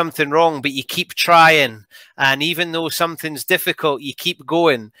you get something wrong, but you keep trying, and even though something's difficult, you keep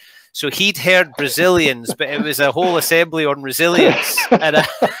going. So he'd heard Brazilians, but it was a whole assembly on resilience. And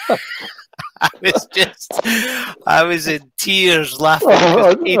I was in tears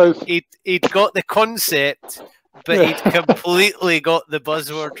laughing. He'd got the concept, but he'd completely got the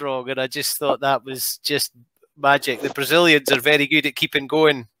buzzword wrong. And I just thought that was just magic. The Brazilians are very good at keeping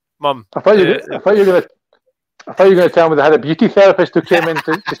going. Mum, I thought you were going to tell me they had a beauty therapist who came in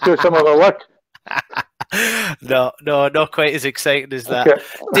to do some of her work. No, not quite as exciting as that.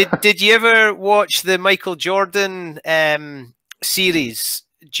 Okay. Did you ever watch the Michael Jordan series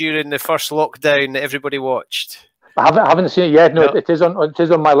during the first lockdown that everybody watched? I haven't seen it yet. No, it is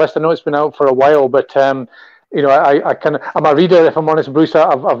on my list. I know it's been out for a while, but you know, I'm a reader, if I'm honest, Bruce.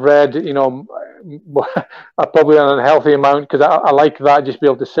 I've read, you know, probably an unhealthy amount, because I like that, just be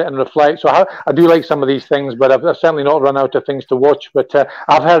able to sit and reflect. So I do like some of these things, but I've certainly not run out of things to watch. But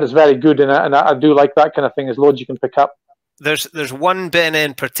I've heard it's very good, and I do like that kind of thing. There's loads you can pick up. There's one bit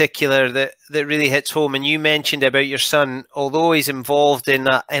in particular that really hits home, and you mentioned about your son. Although he's involved in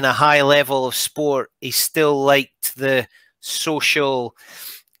a high level of sport, he still liked the social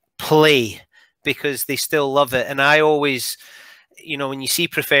play, because they still love it. And I always, you know, when you see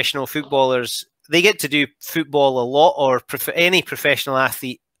professional footballers, they get to do football a lot, or any professional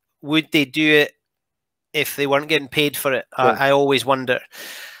athlete, would they do it if they weren't getting paid for it? Yeah. I always wonder.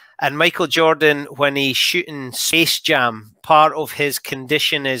 And Michael Jordan, when he's shooting Space Jam, part of his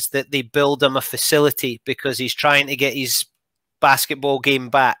condition is that they build him a facility, because he's trying to get his basketball game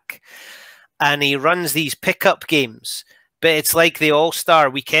back. And he runs these pickup games, but it's like the All-Star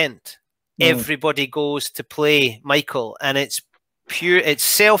weekend. Everybody goes to play Michael, and it's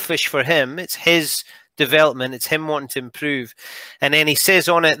selfish for him. It's his development. It's him wanting to improve. And then he says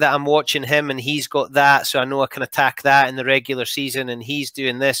on it that I'm watching him, and he's got that, so I know I can attack that in the regular season, and he's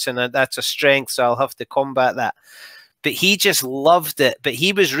doing this, and that's a strength, so I'll have to combat that. But he just loved it. But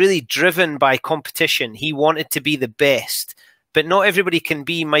he was really driven by competition. He wanted to be the best. But not everybody can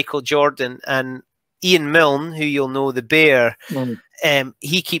be Michael Jordan. And Ian Milne, who you'll know, the Bear,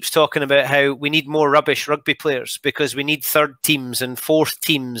 he keeps talking about how we need more rubbish rugby players, because we need third teams and fourth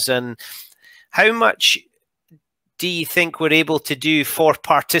teams. And how much do you think we're able to do for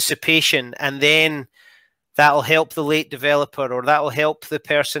participation, and then that'll help the late developer, or that'll help the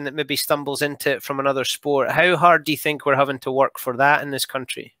person that maybe stumbles into it from another sport? How hard do you think we're having to work for that in this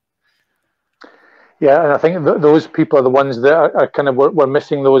country? Yeah, and I think those people are the ones that are kind of, we're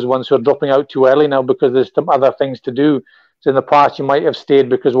missing those ones who are dropping out too early now, because there's some other things to do. So in the past, you might have stayed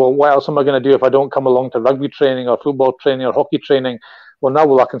because, well, what else am I going to do if I don't come along to rugby training or football training or hockey training? Well,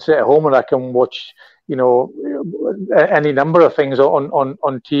 now, I can sit at home and I can watch, you know, any number of things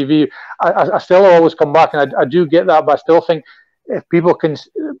on TV. I still always come back, and I do get that, but I still think if people can...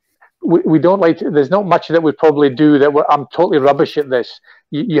 We don't like to, there's not much that we probably do that I'm totally rubbish at this.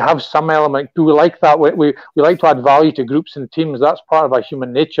 You have some element. Do we like that? We like to add value to groups and teams. That's part of our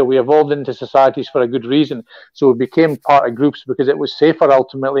human nature. We evolved into societies for a good reason. So we became part of groups because it was safer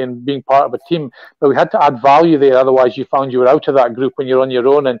ultimately in being part of a team. But we had to add value there. Otherwise, you found you were out of that group when you're on your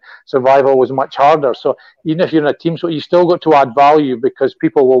own, and survival was much harder. So even if you're in a team, so you still got to add value, because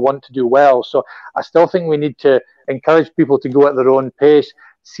people will want to do well. So I still think we need to encourage people to go at their own pace,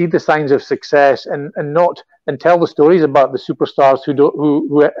 see the signs of success, and tell the stories about the superstars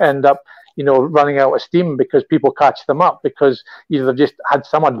who end up, you know, running out of steam because people catch them up, because either they've just had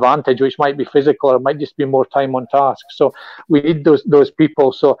some advantage, which might be physical, or it might just be more time on task. So we need those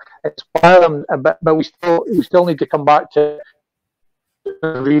people. So inspire them, but we still need to come back to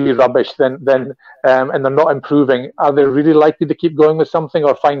really rubbish then and they're not improving. Are they really likely to keep going with something,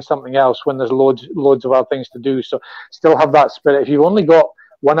 or find something else when there's loads of other things to do? So still have that spirit. If you've only got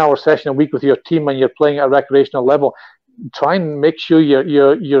 1 hour session a week with your team and you're playing at a recreational level, try and make sure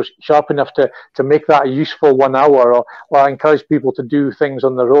you're sharp enough to make that a useful 1 hour, or I encourage people to do things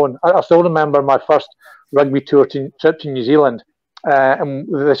on their own. I still remember my first rugby trip to New Zealand. And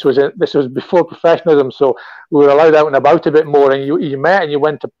this was before professionalism, so we were allowed out and about a bit more. And you met and you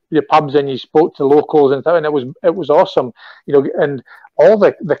went to your pubs and you spoke to locals and stuff, and it was awesome, you know. And all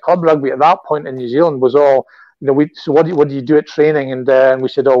the club rugby at that point in New Zealand was all, so what do you do at training? And we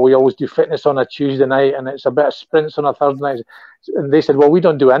said, oh, we always do fitness on a Tuesday night, and it's a bit of sprints on a Thursday night. And they said, well, we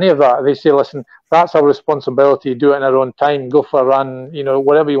don't do any of that. They say, listen, that's our responsibility. Do it in our own time. Go for a run,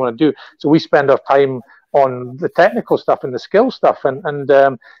 whatever you want to do. So we spend our time on the technical stuff and the skill stuff, and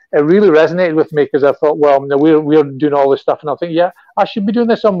it really resonated with me, because I thought, well, we're doing all this stuff, and I think, yeah, I should be doing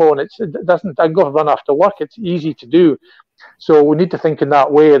this on my own. I go for a run after work. It's easy to do. So we need to think in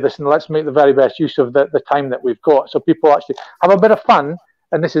that way. Listen, let's make the very best use of the time that we've got, so people actually have a bit of fun.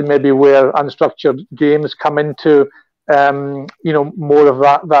 And this is maybe where unstructured games come into, more of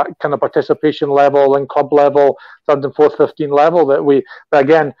that kind of participation level and club level, third and fourth, 15 level. But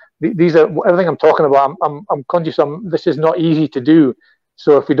again, these are everything I'm talking about. I'm conscious. This is not easy to do.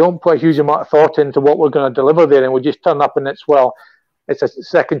 So if we don't put a huge amount of thought into what we're going to deliver there, and we just turn up and it's a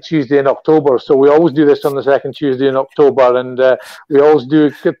second Tuesday in October, so we always do this on the second Tuesday in October, and we always do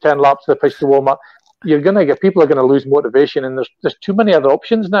 10 laps to the pitch to warm up. People are going to lose motivation, and there's too many other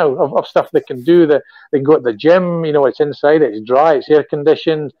options now of stuff they can do. They can go to the gym, it's inside, it's dry, it's air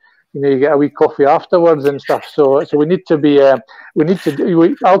conditioned. You get a wee coffee afterwards and stuff. So we need to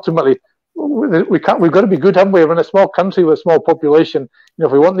ultimately. We've got to be good, haven't we? We're in a small country with a small population.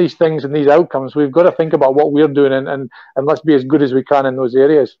 If we want these things and these outcomes, we've got to think about what we're doing, and let's be as good as we can in those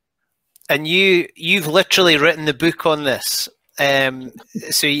areas. And you've literally written the book on this.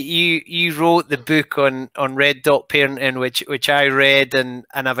 So you wrote the book on Red Dot Parenting, which I read, and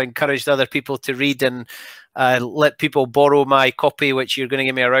I've encouraged other people to read, and let people borrow my copy, which you're going to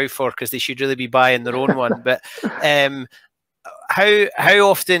give me a row for, because they should really be buying their own one. But how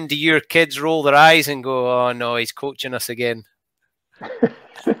often do your kids roll their eyes and go, "Oh no, he's coaching us again"?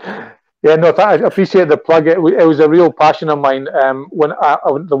 Yeah, no, I appreciate the plug. It was a real passion of mine. When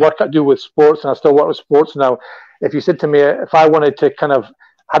the work I do with sports, and I still work with sports now. If you said to me, if I wanted to kind of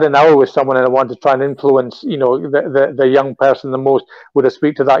had an hour with someone and I wanted to try and influence, the young person the most, would I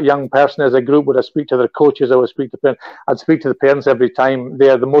speak to that young person as a group? Would I speak to their coaches? I would speak to parents. I'd speak to the parents every time.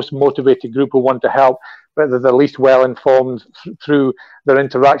 They're the most motivated group who want to help, but they're the least well informed through their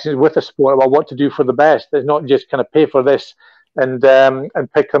interactions with the sport about what to do for the best. It's not just kind of pay for this and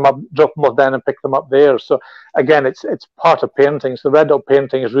pick them up, drop them off down and pick them up there. So again, it's part of parenting. So Red Dot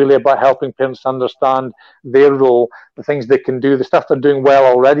Parenting is really about helping parents understand their role, the things they can do, the stuff they're doing well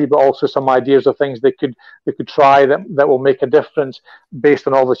already, but also some ideas of things they could try that will make a difference based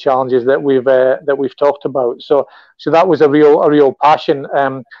on all the challenges that we've talked about. So that was a real passion.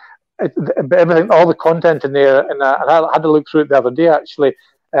 Everything, all the content in there, and I had to look through it the other day actually.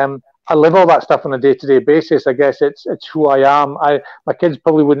 I live all that stuff on a day-to-day basis. I guess it's who I am. My kids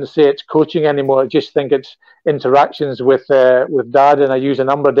probably wouldn't say it's coaching anymore. I just think it's interactions with Dad, and I use a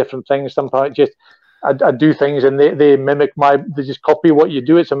number of different things. Sometimes I do things and they mimic they just copy what you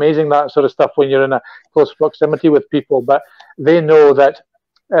do. It's amazing, that sort of stuff, when you're in a close proximity with people. But they know that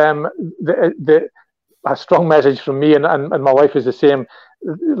a strong message from me and my wife is the same.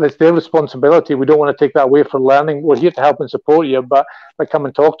 It's their responsibility. We don't want to take that away from learning. We're here to help and support you, but come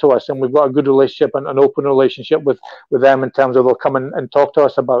and talk to us. And we've got a good relationship and an open relationship with them in terms of they'll come and talk to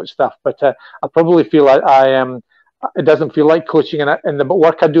us about stuff. But I probably feel it doesn't feel like coaching. In the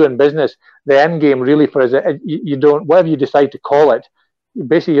work I do in business, the end game really for us, you don't, whatever you decide to call it,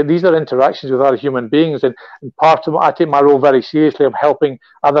 basically these are interactions with other human beings, and part of I take my role very seriously of helping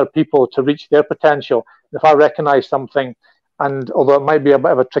other people to reach their potential. If I recognize something, and although it might be a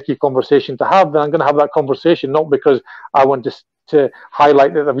bit of a tricky conversation to have, then I'm going to have that conversation, not because I want to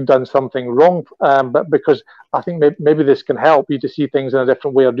highlight that I've done something wrong, but because I think maybe this can help you to see things in a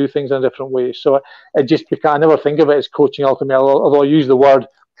different way or do things in a different way. So it just I never think of it as coaching ultimately, although I use the word.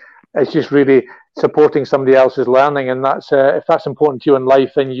 It's just really supporting somebody else's learning, and that's if that's important to you in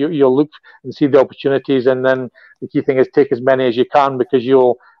life, then you'll look and see the opportunities, and then the key thing is take as many as you can, because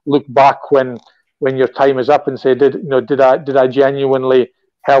you'll look back when your time is up and say, did I genuinely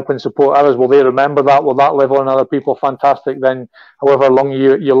help and support others? Will they remember that? Will that live on other people? Fantastic. Then however long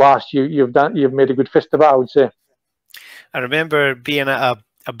you last, you've made a good fist of it, I would say. I remember being at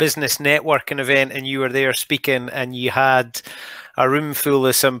a business networking event, and you were there speaking, and you had a room full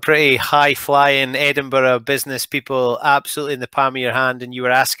of some pretty high-flying Edinburgh business people absolutely in the palm of your hand, and you were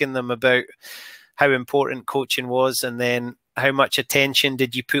asking them about how important coaching was, and then how much attention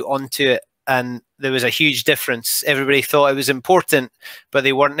did you put onto it. And there was a huge difference. Everybody thought it was important, but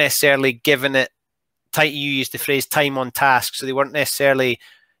they weren't necessarily giving it, you used the phrase time on task, so they weren't necessarily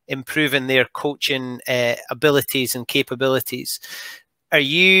improving their coaching abilities and capabilities. Are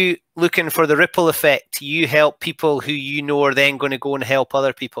you looking for the ripple effect? You help people who you know are then going to go and help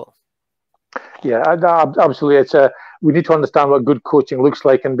other people? Yeah, absolutely. we need to understand what good coaching looks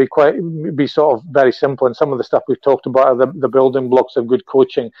like and be sort of very simple. And some of the stuff we've talked about are the building blocks of good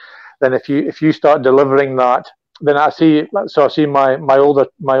coaching. Then if you start delivering that, then I see my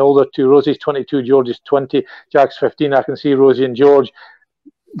older two, Rosie's 22, George is 20, Jack's 15. I can see Rosie and George,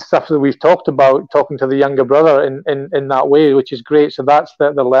 stuff that we've talked about, talking to the younger brother in that way, which is great. So that's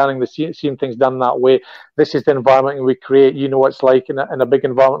the learning, seeing things done that way. This is the environment we create. You know what it's like in a big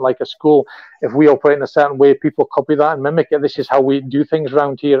environment like a school. If we operate in a certain way, people copy that and mimic it. This is how we do things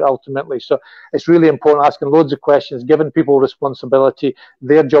around here ultimately. So it's really important, asking loads of questions, giving people responsibility,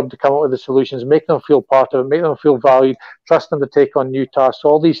 their job to come up with the solutions, make them feel part of it, make them feel valued, trust them to take on new tasks.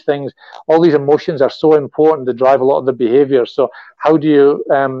 All these things, all these emotions are so important to drive a lot of the behavior. So how do you,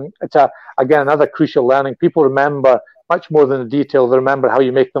 it's again, another crucial learning. People remember much more than the detail. They remember how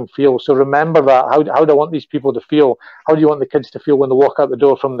you make them feel. So remember that. How do I want these people to feel? How do you want the kids to feel when they walk out the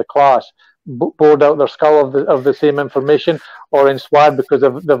door from the class? Bored out their skull of the same information, or inspired because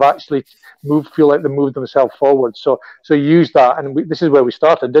they've actually feel like they moved themselves forward. So use that. And this is where we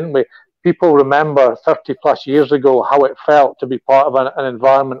started, didn't we? People remember 30 plus years ago how it felt to be part of an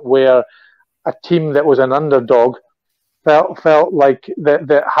environment where a team that was an underdog felt like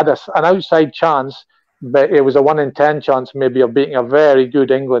that had an outside chance, but it was a 1 in 10 chance maybe of beating a very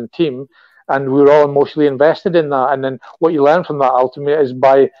good England team, and we were all emotionally invested in that. And then what you learn from that ultimately is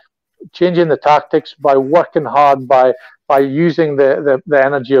by changing the tactics, by working hard, by using the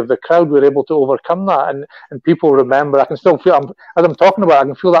energy of the crowd, we're able to overcome that. And people remember. I can still feel, as I'm talking about it, I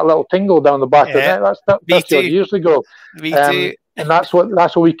can feel that little tingle down the back of the neck. That's 30 odd years ago. Me too. And that's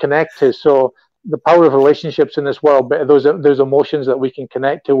what we connect to. So the power of relationships in this world, but those emotions that we can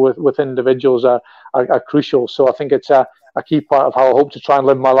connect to with individuals are crucial. So I think it's a key part of how I hope to try and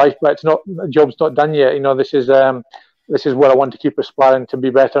live my life. But the job's not done yet. This is where I want to keep aspiring to be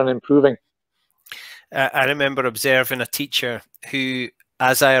better and improving. I remember observing a teacher who,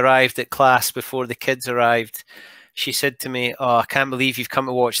 as I arrived at class before the kids arrived, she said to me, "Oh, I can't believe you've come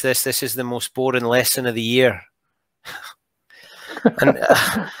to watch this. This is the most boring lesson of the year." And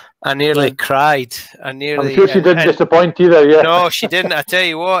I nearly cried. I'm sure she didn't disappoint either. Yeah. No, she didn't. I tell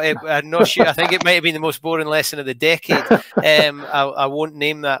you what, I'm not sure. I think it might have been the most boring lesson of the decade. I won't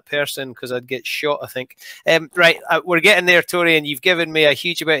name that person because I'd get shot, I think. Right, we're getting there, Tony, and you've given me a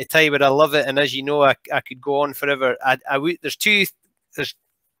huge amount of time, but I love it. And as you know, I could go on forever. There's two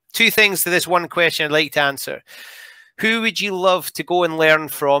things to this one question I'd like to answer. Who would you love to go and learn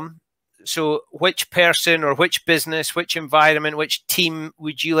from? So which person or which business, which environment, which team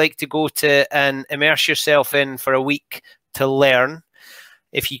would you like to go to and immerse yourself in for a week to learn,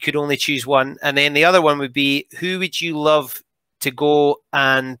 if you could only choose one? And then the other one would be, who would you love to go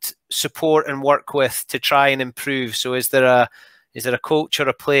and support and work with to try and improve? So is there a coach or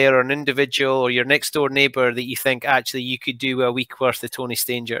a player or an individual or your next door neighbor that you think actually you could do a week worth of Tony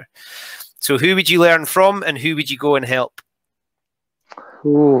Stanger? So who would you learn from and who would you go and help?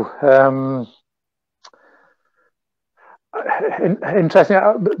 Interesting.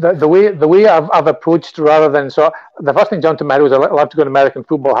 The way I've approached, rather than, so the first thing jumped to mind was I'd love to go to American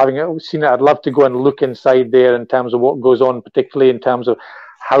football. Having seen it, I'd love to go and look inside there in terms of what goes on, particularly in terms of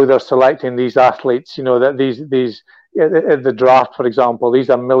how they're selecting these athletes. That these the draft, for example, these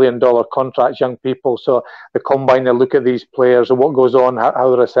are $1 million contracts, young people. So the combine, they look at these players and what goes on,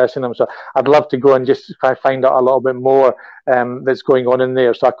 how they're assessing them. So I'd love to go and just find out a little bit more that's going on in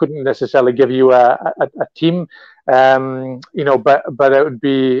there. So I couldn't necessarily give you a team, but it'd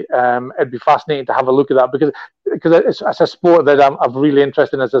be fascinating to have a look at that because it's a sport that I'm really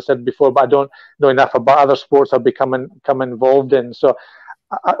interested in, as I said before, but I don't know enough about other sports I've become involved in. So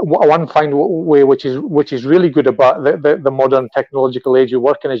one fine way, which is really good about the modern technological age you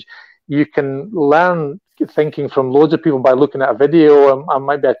work in, is you can learn thinking from loads of people by looking at a video, and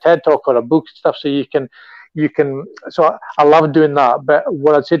might be a TED talk or a book stuff. So you can. So I love doing that. But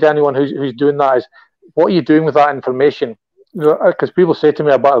what I'd say to anyone who's doing that is, what are you doing with that information? Because people say to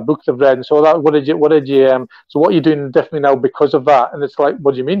me about a book they've read, and so what did you? So what are you doing differently now because of that? And it's like,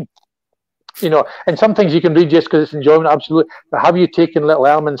 what do you mean? And some things you can read just because it's enjoyment, absolutely. But have you taken little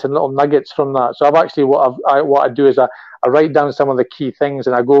elements and little nuggets from that? So I've actually what I do is I write down some of the key things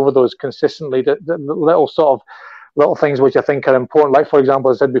and I go over those consistently. The little things which I think are important. Like, for example,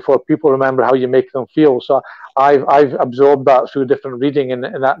 as I said before, people remember how you make them feel. So I've absorbed that through different reading, and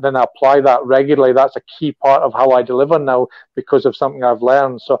then I apply that regularly. That's a key part of how I deliver now because of something I've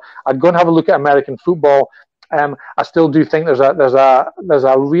learned. So I'd go and have a look at American football. I still do think there's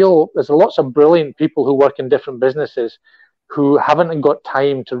lots of brilliant people who work in different businesses who haven't got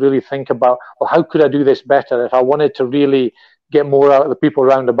time to really think about, well, how could I do this better? If I wanted to really get more out of the people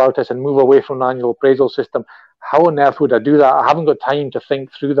around about us and move away from the annual appraisal system, how on earth would I do that? I haven't got time to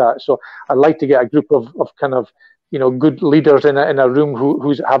think through that. So I'd like to get a group of kind of, you know, good leaders in a room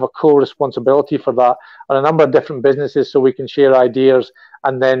who have a core responsibility for that, on a number of different businesses, so we can share ideas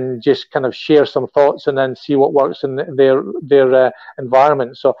and then just kind of share some thoughts and then see what works in their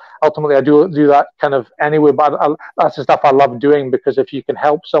environment. So ultimately, I do that kind of anyway. But that's the stuff I love doing, because if you can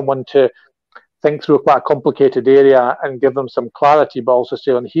help someone to think through quite a complicated area and give them some clarity, but also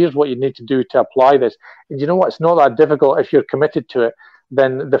say, and here's what you need to do to apply this. And you know what? It's not that difficult if you're committed to it.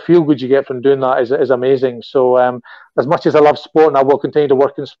 Then the feel good you get from doing that is amazing. So as much as I love sport and I will continue to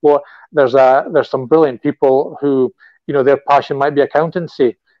work in sport, there's some brilliant people who, you know, their passion might be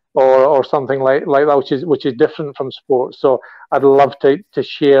accountancy or something like that, which is different from sport. So I'd love to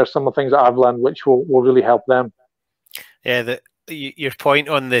share some of the things that I've learned, which will really help them. Yeah, your point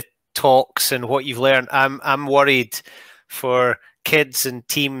on the talks and what you've learned, I'm worried for kids and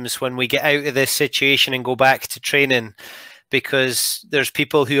teams when we get out of this situation and go back to training, because there's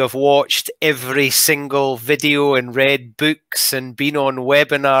people who have watched every single video and read books and been on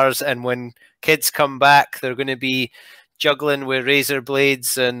webinars, and when kids come back, they're going to be juggling with razor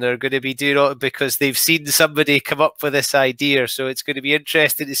blades and they're going to be doing it because they've seen somebody come up with this idea. So it's going to be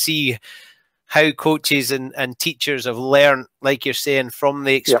interesting to see how coaches and teachers have learned, like you're saying, from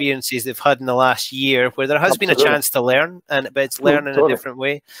the experiences they've had in the last year, where there has been a chance to learn, but it's learning in a different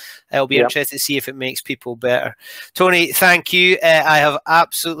way. It'll be interesting to see if it makes people better. Tony, thank you. I have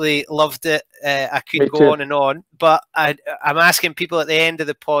absolutely loved it. I could go on and on, but I'm asking people at the end of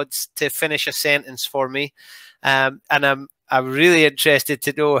the pods to finish a sentence for me, and I'm really interested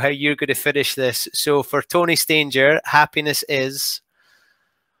to know how you're going to finish this. So for Tony Stanger, happiness is...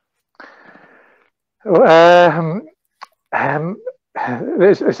 It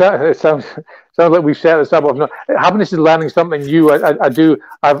sounds like we've set this up. Happiness is learning something new. I've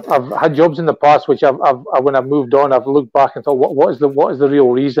had jobs in the past which when I've moved on, I've looked back and thought, what is the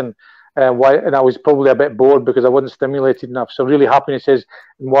real reason why? And I was probably a bit bored because I wasn't stimulated enough. So really, happiness is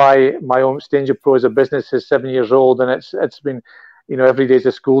why my own Stanger Pro as a business is 7 years old, and it's been, you know, every day is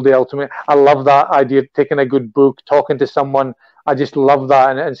a school day. Ultimately, I love that idea of taking a good book, talking to someone. I just love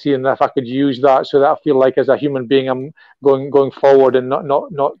that, and seeing if I could use that so that I feel like as a human being I'm going forward and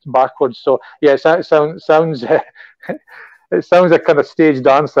not backwards. So yeah, it sounds it sounds a kind of staged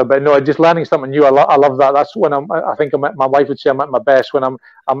answer, but no, just learning something new. I love that. That's when I think my wife would say I'm at my best, when I'm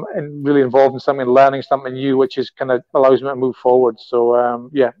really involved in something, learning something new, which is kind of allows me to move forward. So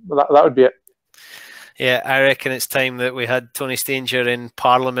yeah, that would be it. Yeah, I reckon it's time that we had Tony Stanger in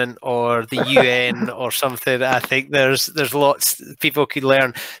Parliament or the UN or something. I think there's lots people could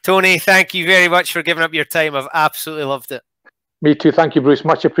learn. Tony, thank you very much for giving up your time. I've absolutely loved it. Me too. Thank you, Bruce.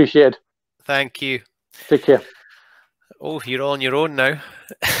 Much appreciated. Thank you. Take care. Oh, you're on your own now.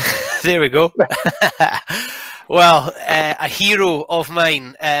 There we go. Well, a hero of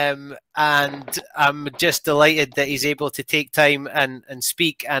mine, and I'm just delighted that he's able to take time and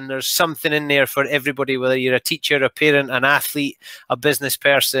speak, and there's something in there for everybody, whether you're a teacher, a parent, an athlete, a business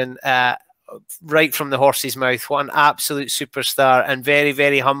person, right from the horse's mouth. What an absolute superstar, and very,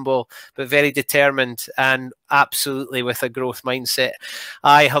 very humble, but very determined, and absolutely with a growth mindset.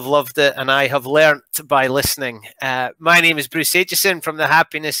 I have loved it, and I have learnt by listening. My name is Bruce Aitchison from the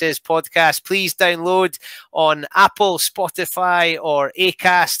Happiness Is podcast. Please download on Apple, Spotify, or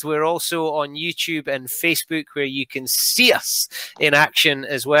Acast. We're also on YouTube and Facebook, where you can see us in action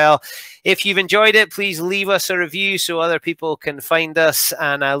as well. If you've enjoyed it, please leave us a review so other people can find us,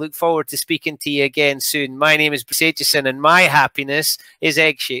 and I look forward to speaking to you again soon. My name is Bruce Aitchison, and my happiness is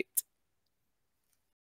egg-shaped.